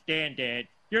wouldn't understand, Dad.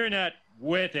 You're not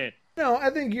with it. No,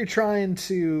 I think you're trying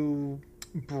to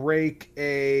break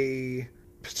a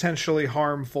potentially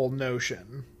harmful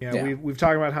notion. You know, we've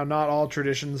talked about how not all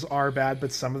traditions are bad,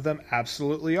 but some of them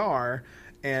absolutely are.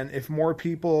 And if more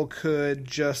people could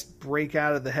just break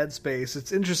out of the headspace,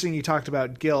 it's interesting you talked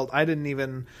about guilt. I didn't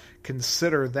even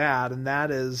consider that, and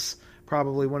that is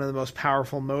probably one of the most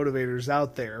powerful motivators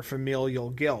out there,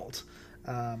 familial guilt.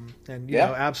 And you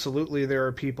know, absolutely there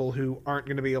are people who aren't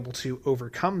going to be able to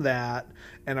overcome that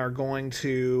and are going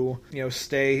to, you know,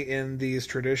 stay in these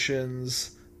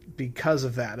traditions because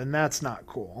of that, and that's not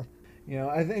cool. You know,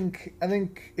 I think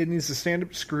it needs to stand up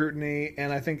to scrutiny,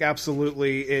 and I think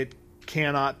absolutely it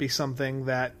cannot be something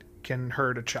that can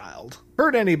hurt a child.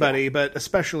 Hurt anybody, but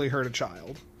especially hurt a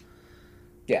child.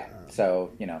 Yeah.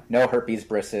 So, you know, no herpes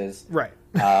brisses. Right.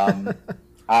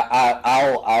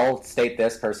 I'll state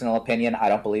this personal opinion. I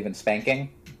don't believe in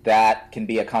spanking. That can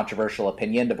be a controversial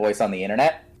opinion to voice on the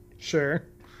internet. Sure.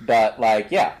 But, like,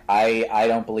 yeah, I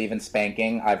don't believe in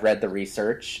spanking. I've read the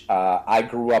research. I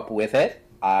grew up with it.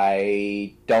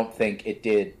 I don't think it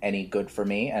did any good for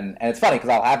me. And it's funny because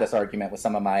I'll have this argument with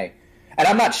some of my... And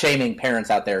I'm not shaming parents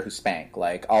out there who spank.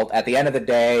 Like, at the end of the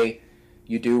day,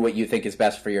 you do what you think is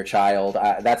best for your child.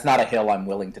 That's not a hill I'm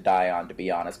willing to die on, to be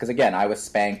honest. Because, again, I was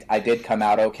spanked. I did come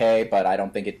out okay, but I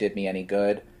don't think it did me any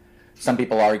good. Some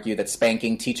people argue that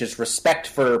spanking teaches respect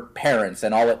for parents,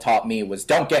 and all it taught me was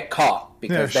don't get caught,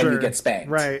 because then you get spanked.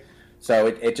 Right. So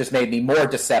it just made me more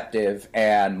deceptive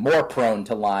and more prone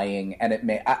to lying,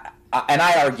 and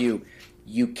I argue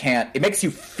you can't... It makes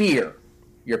you fear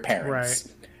your parents.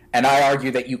 Right. And I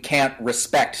argue that you can't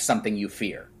respect something you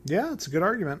fear. Yeah, it's a good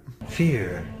argument.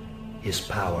 Fear is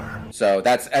power. So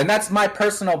that's my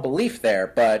personal belief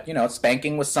there. But, you know,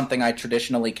 spanking was something I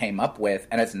traditionally came up with,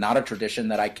 and it's not a tradition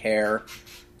that I care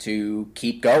to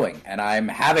keep going. And I'm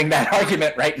having that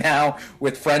argument right now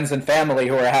with friends and family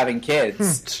who are having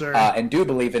kids. Sure. And do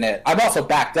believe in it. I'm also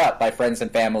backed up by friends and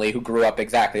family who grew up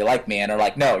exactly like me and are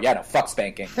like, no, fuck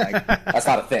spanking. Like, that's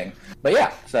not a thing. But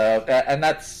yeah, so, and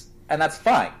that's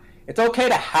fine. It's okay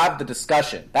to have the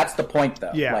discussion. That's the point,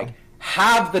 though. Yeah. Like,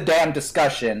 have the damn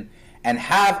discussion and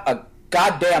have a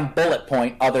goddamn bullet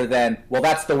point other than, well,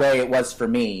 that's the way it was for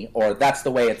me, or that's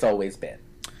the way it's always been.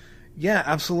 Yeah,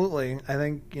 absolutely. I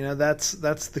think, you know, that's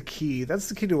the key. That's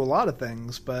the key to a lot of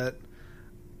things, but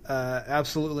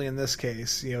absolutely in this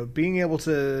case, you know, being able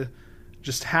to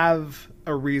just have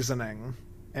a reasoning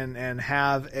and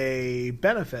have a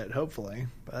benefit, hopefully.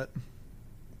 But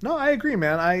no, I agree,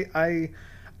 man.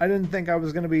 I didn't think I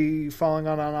was going to be falling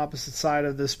on an opposite side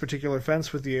of this particular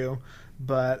fence with you,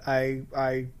 but I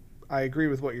agree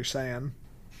with what you're saying.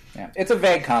 Yeah, it's a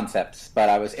vague concept, but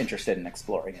I was interested in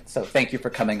exploring it. So thank you for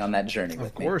coming on that journey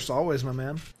with me. Of course, always, my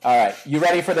man. All right, you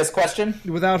ready for this question?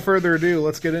 Without further ado,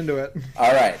 let's get into it.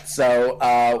 All right,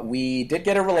 so we did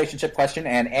get a relationship question,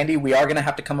 and Andy, we are going to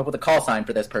have to come up with a call sign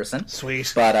for this person.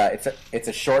 Sweet. But it's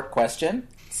a short question.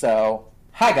 So,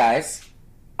 hi guys,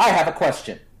 I have a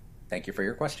question. Thank you for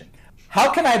your question. How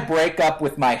can I break up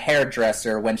with my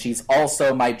hairdresser when she's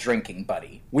also my drinking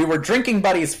buddy? We were drinking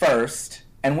buddies first,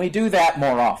 and we do that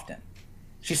more often.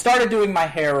 She started doing my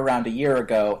hair around a year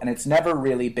ago, and it's never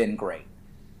really been great.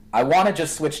 I want to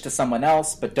just switch to someone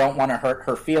else, but don't want to hurt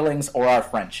her feelings or our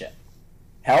friendship.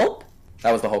 Help?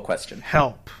 That was the whole question.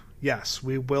 Help. Yes,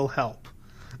 we will help.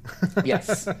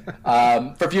 Yes.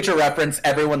 For future reference,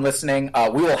 everyone listening,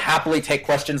 we will happily take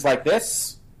questions like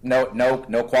this. No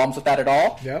qualms with that at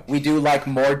all. Yep. We do like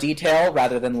more detail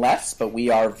rather than less, but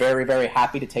we are very, very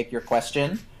happy to take your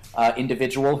question.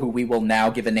 Individual who we will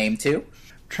now give a name to. I'm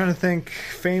trying to think.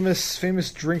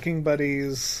 Famous drinking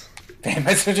buddies.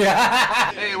 Famous.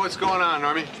 Hey, what's going on,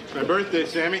 Normie? My birthday,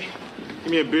 Sammy.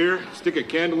 Give me a beer, stick a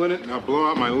candle in it, and I'll blow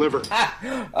out my liver.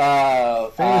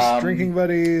 Famous drinking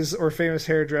buddies or famous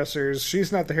hairdressers.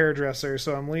 She's not the hairdresser,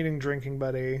 so I'm leaning drinking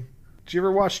buddy. Did you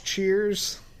ever watch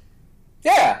Cheers?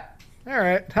 Yeah. All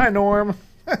right. Hi, Norm.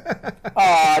 Norm.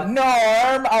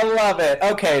 I love it.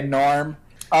 Okay, Norm.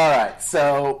 All right.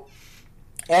 So,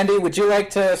 Andy, would you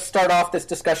like to start off this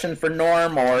discussion for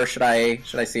Norm, or should I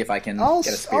see if I can get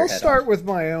a spearhead? I'll start with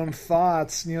my own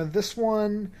thoughts. You know, this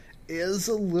one is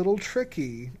a little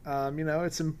tricky.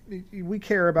 We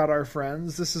care about our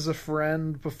friends. This is your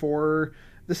friend before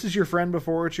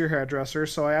it's your hairdresser,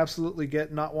 so I absolutely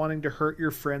get not wanting to hurt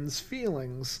your friend's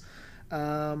feelings.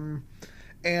 And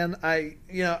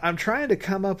I'm trying to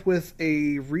come up with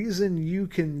a reason you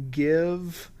can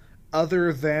give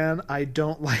other than I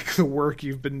don't like the work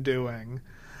you've been doing.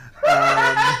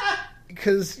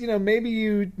 Because maybe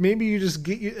you just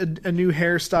get a new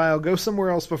hairstyle, go somewhere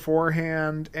else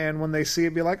beforehand, and when they see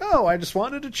it, be like, "Oh, I just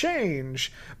wanted to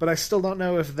change," but I still don't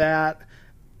know if that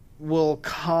will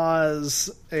cause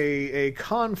a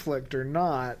conflict or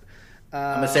not.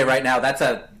 I'm gonna say right now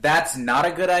that's not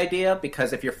a good idea,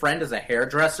 because if your friend is a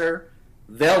hairdresser,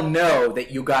 they'll know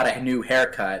that you got a new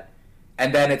haircut,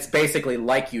 and then it's basically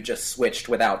like you just switched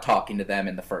without talking to them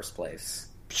in the first place.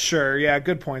 Sure, yeah,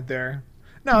 good point there.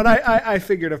 No, and I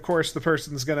figured, of course, the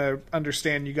person's going to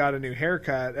understand you got a new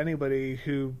haircut. Anybody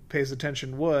who pays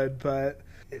attention would, but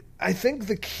I think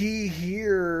the key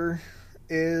here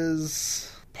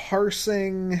is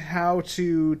parsing how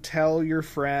to tell your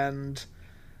friend,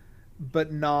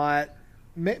 but not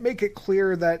make it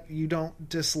clear that you don't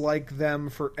dislike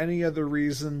them for any other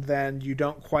reason than you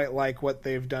don't quite like what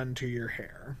they've done to your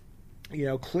hair.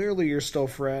 Clearly you're still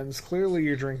friends. Clearly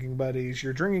you're drinking buddies.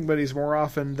 You're drinking buddies more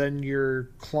often than your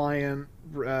client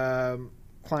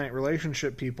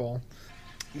relationship people.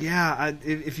 Yeah,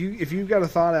 if you've got a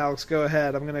thought, Alex, go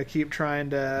ahead. I'm gonna keep trying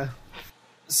to.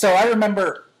 So I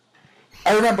remember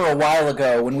a while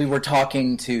ago when we were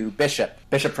talking to Bishop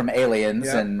from Aliens,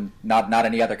 yep. And not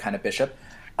any other kind of Bishop,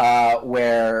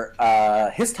 where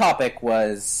his topic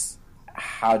was,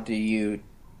 how do you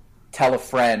tell a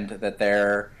friend that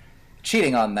they're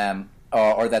cheating on them,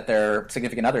 or that their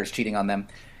significant other is cheating on them.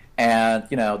 And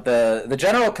the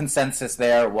general consensus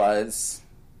there was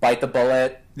bite the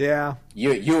bullet. Yeah,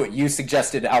 you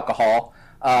suggested alcohol.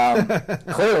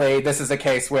 Clearly this is a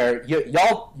case where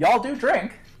y'all do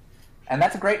drink, and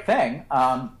that's a great thing.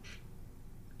 I'm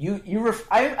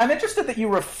interested that you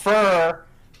refer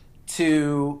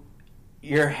to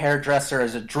your hairdresser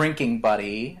as a drinking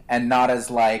buddy and not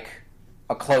as like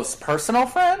a close personal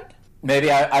friend.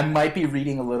 Maybe I might be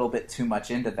reading a little bit too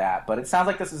much into that, but it sounds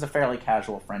like this is a fairly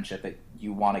casual friendship that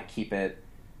you want to keep it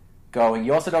going.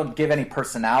 You also don't give any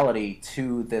personality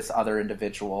to this other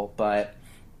individual, but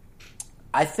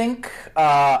I think,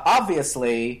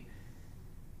 obviously,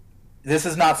 this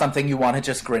is not something you want to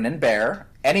just grin and bear.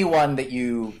 Anyone that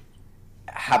you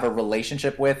have a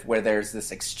relationship with where there's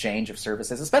this exchange of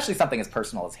services, especially something as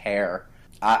personal as hair,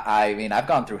 I mean, I've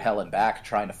gone through hell and back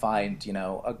trying to find,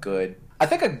 I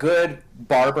think a good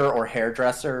barber or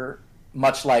hairdresser,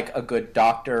 much like a good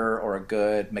doctor or a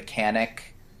good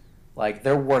mechanic, like,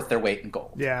 they're worth their weight in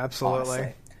gold. Yeah, absolutely.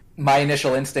 Honestly. My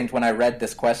initial instinct when I read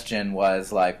this question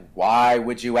was like, why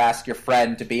would you ask your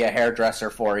friend to be a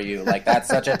hairdresser for you? Like, that's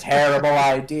such a terrible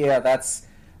idea. That's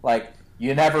like,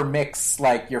 you never mix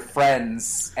like your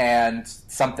friends and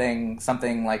something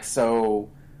like so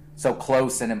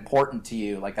close and important to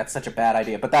you. Like, that's such a bad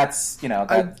idea. But that's,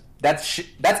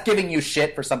 that's giving you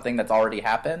shit for something that's already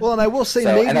happened. Well, and I will say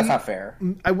maybe, and that's not fair.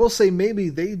 I will say maybe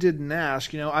they didn't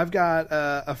ask. I've got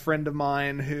a friend of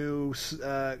mine who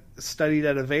studied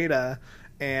at Aveda,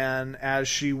 and as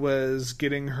she was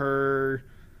getting her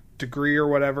degree or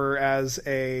whatever as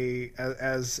a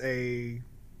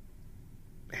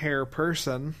hair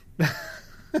person,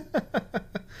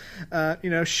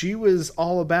 she was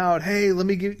all about, hey, let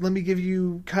me give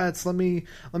you cuts, let me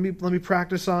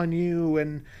practice on you,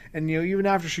 and even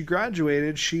after she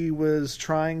graduated, she was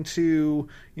trying to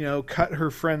cut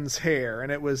her friend's hair,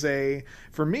 and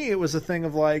for me it was a thing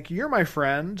of like, you're my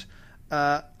friend,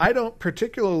 I don't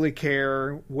particularly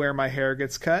care where my hair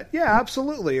gets cut. Yeah,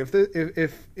 absolutely.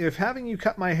 If having you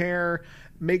cut my hair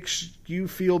makes you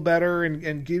feel better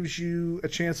and gives you a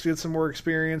chance to get some more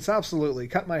experience, absolutely,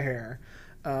 cut my hair.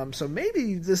 So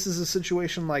maybe this is a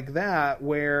situation like that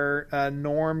where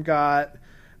Norm got,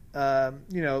 a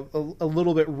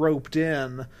little bit roped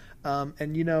in.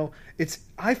 And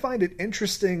I find it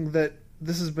interesting that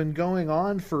this has been going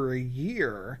on for a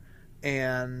year,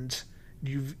 and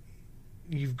you've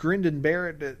grinned and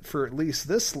bared it for at least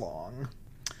this long.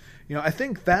 I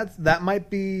think that might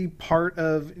be part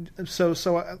of. So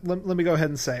let me go ahead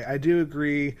and say I do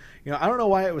agree. I don't know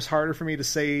why it was harder for me to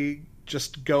say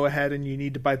just go ahead and you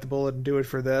need to bite the bullet and do it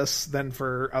for this than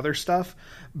for other stuff.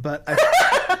 But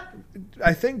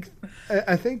I think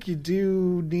you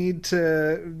do need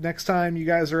to, next time you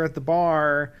guys are at the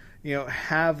bar,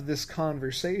 have this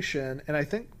conversation. And I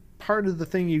think part of the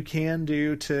thing you can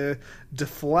do to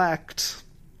deflect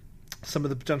some of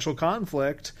the potential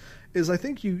conflict is I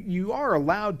think you are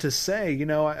allowed to say, you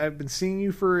know, I've been seeing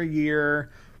you for a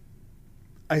year.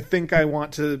 I think I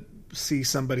want to see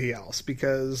somebody else,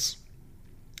 because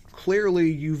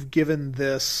clearly you've given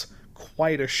this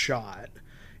quite a shot.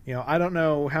 You know, I don't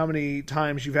know how many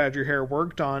times you've had your hair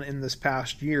worked on in this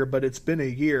past year, but it's been a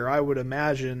year. I would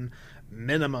imagine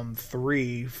minimum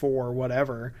 3, 4,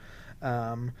 whatever.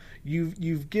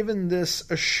 You've given this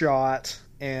a shot,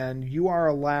 and you are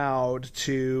allowed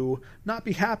to not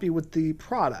be happy with the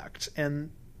product. And,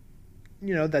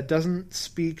 you know, that doesn't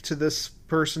speak to this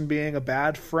person being a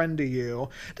bad friend to you.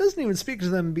 It doesn't even speak to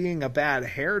them being a bad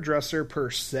hairdresser per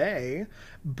se,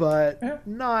 but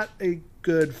not a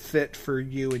good fit for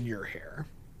you and your hair.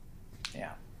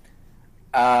 Yeah.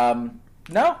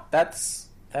 No,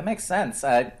 that makes sense.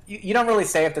 You don't really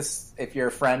say if your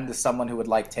friend is someone who would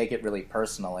like take it really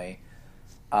personally.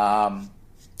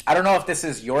 I don't know if this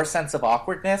is your sense of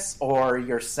awkwardness or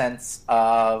your sense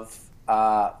of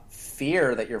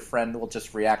fear that your friend will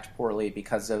just react poorly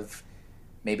because of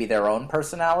maybe their own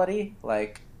personality.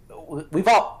 Like, we've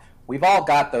all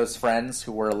got those friends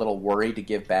who we're a little worried to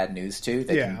give bad news to.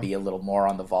 They can be a little more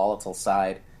on the volatile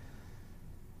side.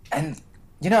 And,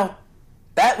 you know,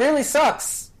 that really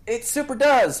sucks. It super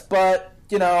does. But,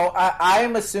 you know,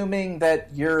 I'm assuming that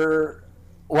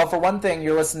well, for one thing,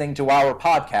 you're listening to our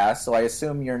podcast, so I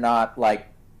assume you're not, like,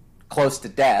 close to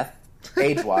death,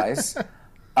 age-wise.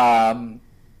 That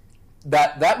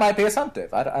might be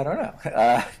assumptive. I don't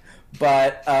know.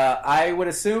 But I would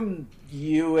assume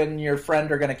you and your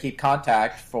friend are going to keep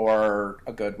contact for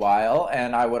a good while,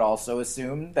 and I would also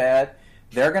assume that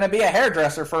they're going to be a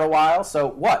hairdresser for a while. So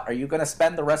what? Are you going to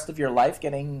spend the rest of your life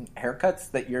getting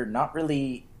haircuts that you're not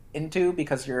really into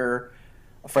because you're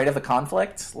afraid of the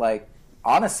conflict? Like,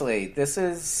 honestly, this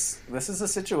is a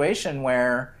situation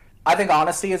where I think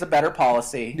honesty is a better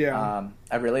policy. Yeah.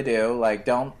 I really do. Like,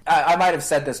 I might have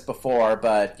said this before,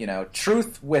 but, you know,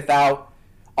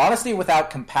 honesty without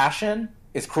compassion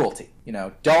is cruelty. You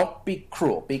know, don't be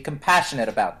cruel. Be compassionate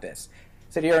about this.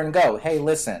 Sit here and go, hey,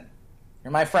 listen,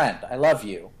 you're my friend. I love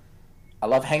you. I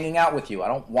love hanging out with you. I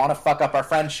don't want to fuck up our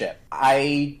friendship.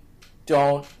 I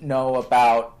don't know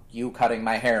about you cutting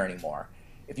my hair anymore.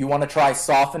 If you want to try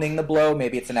softening the blow,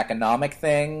 maybe it's an economic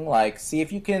thing. Like, see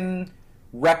if you can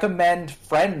recommend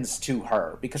friends to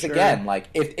her. Because, again, like,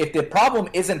 if the problem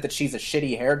isn't that she's a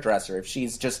shitty hairdresser, if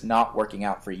she's just not working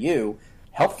out for you,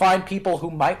 help find people who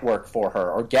might work for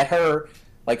her, or get her,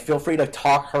 like, feel free to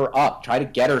talk her up. Try to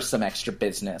get her some extra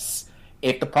business.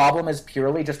 If the problem is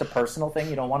purely just a personal thing,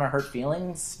 you don't want to hurt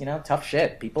feelings, you know, tough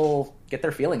shit. People get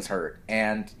their feelings hurt,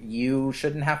 and you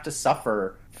shouldn't have to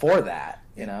suffer for that,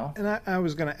 you know? And I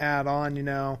was going to add on, you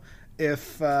know,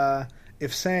 if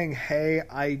saying, hey,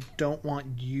 I don't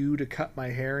want you to cut my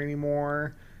hair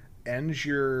anymore ends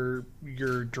your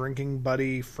drinking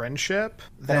buddy friendship,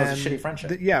 then it was a shitty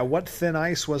friendship. What thin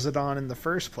ice was it on in the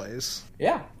first place?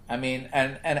 Yeah, I mean,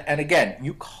 and again,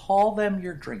 you call them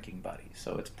your drinking buddy,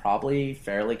 so it's probably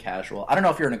fairly casual. I don't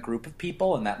know if you're in a group of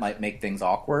people, and that might make things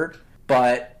awkward,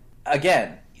 but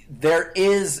again, there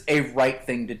is a right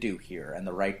thing to do here, and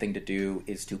the right thing to do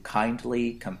is to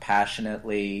kindly,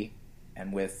 compassionately,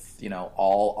 and with, you know,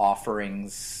 all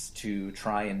offerings to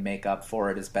try and make up for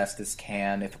it as best as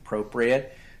can, if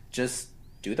appropriate, just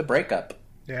do the breakup.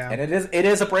 Yeah. And it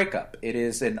is a breakup. It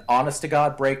is an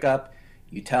honest-to-God breakup.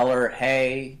 You tell her,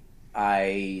 hey,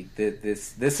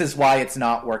 this is why it's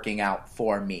not working out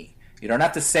for me. You don't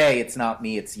have to say it's not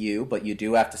me, it's you, but you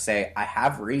do have to say, I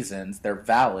have reasons, they're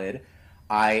valid.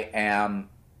 I am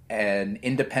an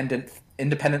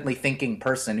independently thinking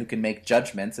person who can make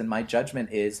judgments, and my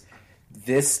judgment is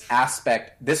this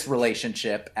aspect, this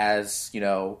relationship as, you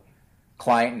know,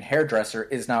 client and hairdresser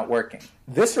is not working.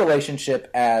 This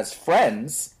relationship as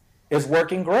friends is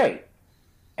working great.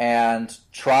 And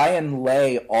try and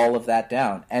lay all of that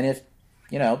down. And if,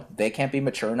 you know, they can't be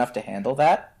mature enough to handle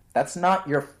that, that's not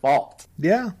your fault.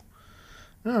 Yeah.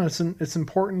 No, it's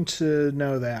important to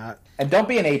know that. And don't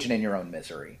be an agent in your own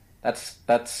misery.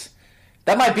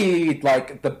 That might be,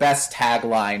 like, the best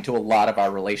tagline to a lot of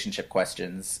our relationship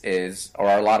questions or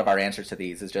a lot of our answers to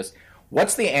these is just,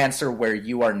 what's the answer where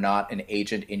you are not an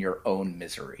agent in your own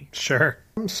misery? Sure.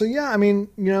 So, yeah, I mean,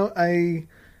 you know,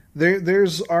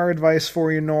 there's our advice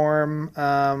for you, Norm.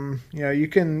 You know, you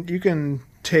can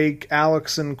take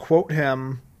Alex and quote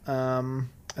him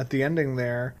at the ending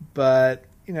there. But,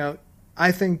 you know,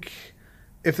 I think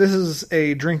if this is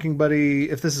a drinking buddy,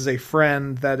 if this is a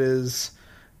friend that is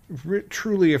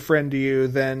truly a friend to you,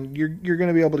 then you're going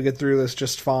to be able to get through this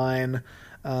just fine.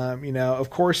 You know, of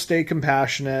course, stay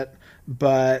compassionate,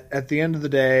 but at the end of the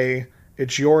day,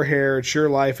 It's your hair, it's your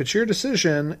life, it's your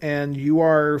decision, and you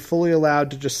are fully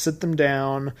allowed to just sit them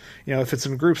down. You know, if it's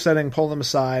in a group setting, pull them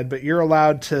aside, but you're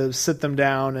allowed to sit them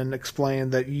down and explain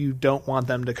that you don't want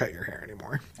them to cut your hair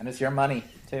anymore. And it's your money,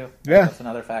 too. Yeah. That's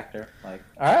another factor. Like,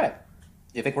 all right.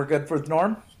 You think we're good for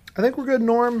Norm? I think we're good,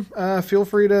 Norm. Feel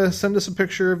free to send us a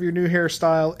picture of your new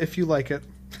hairstyle if you like it.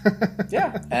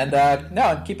 Yeah,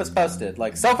 and keep us posted.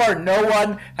 Like, so far, no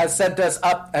one has sent us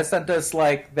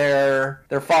like their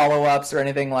follow-ups or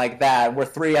anything like that. We're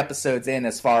 3 episodes in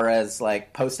as far as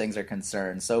like postings are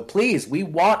concerned. So please, we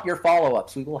want your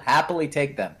follow-ups. We will happily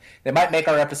take them. They might make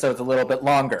our episodes a little bit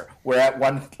longer. We're at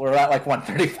like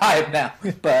 135 now,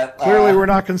 but clearly we're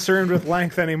not concerned with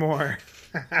length anymore.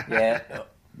 Yeah,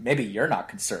 maybe you're not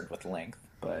concerned with length,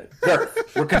 but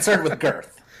girth. We're concerned with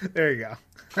girth. There you go.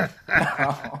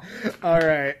 All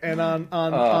right, and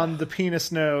on the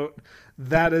penis note,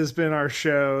 that has been our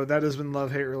show. That has been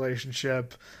Love Hate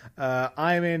Relationship.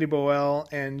 I am Andy Boel,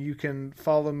 and you can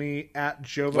follow me at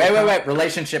Jovo. Wait!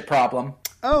 Relationship problem.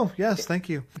 Oh yes, thank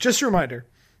you. Just a reminder: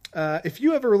 if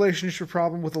you have a relationship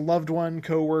problem with a loved one,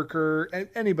 coworker,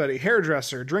 anybody,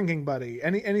 hairdresser, drinking buddy,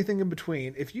 anything in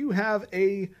between, if you have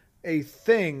a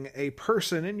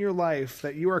person in your life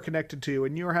that you are connected to,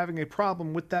 and you are having a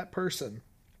problem with that person,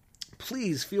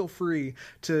 please feel free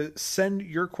to send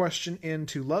your question in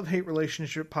to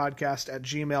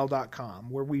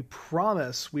lovehaterelationshippodcast@gmail.com, where we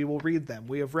promise we will read them.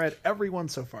 We have read every one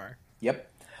so far. Yep.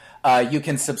 You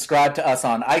can subscribe to us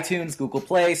on iTunes, Google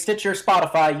Play, Stitcher,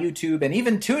 Spotify, YouTube, and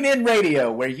even TuneIn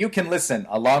Radio, where you can listen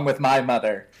along with my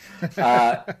mother.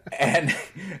 And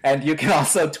you can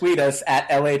also tweet us at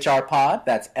LHRPod.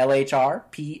 That's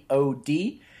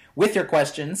LHRPOD. With your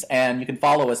questions, and you can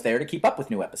follow us there to keep up with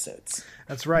new episodes.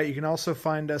 That's right. You can also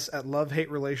find us at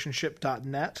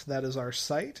lovehaterelationship.net. That is our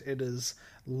site. It is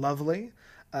lovely.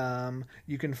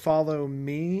 You can follow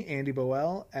me, Andy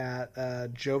Boel, at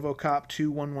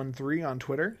JovoCop2113 on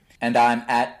Twitter. And I'm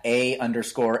at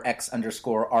A_X_RUIZ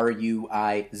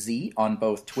on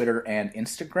both Twitter and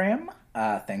Instagram.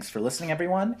 Thanks for listening,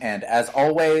 everyone. And as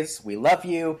always, we love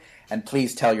you, and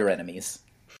please tell your enemies.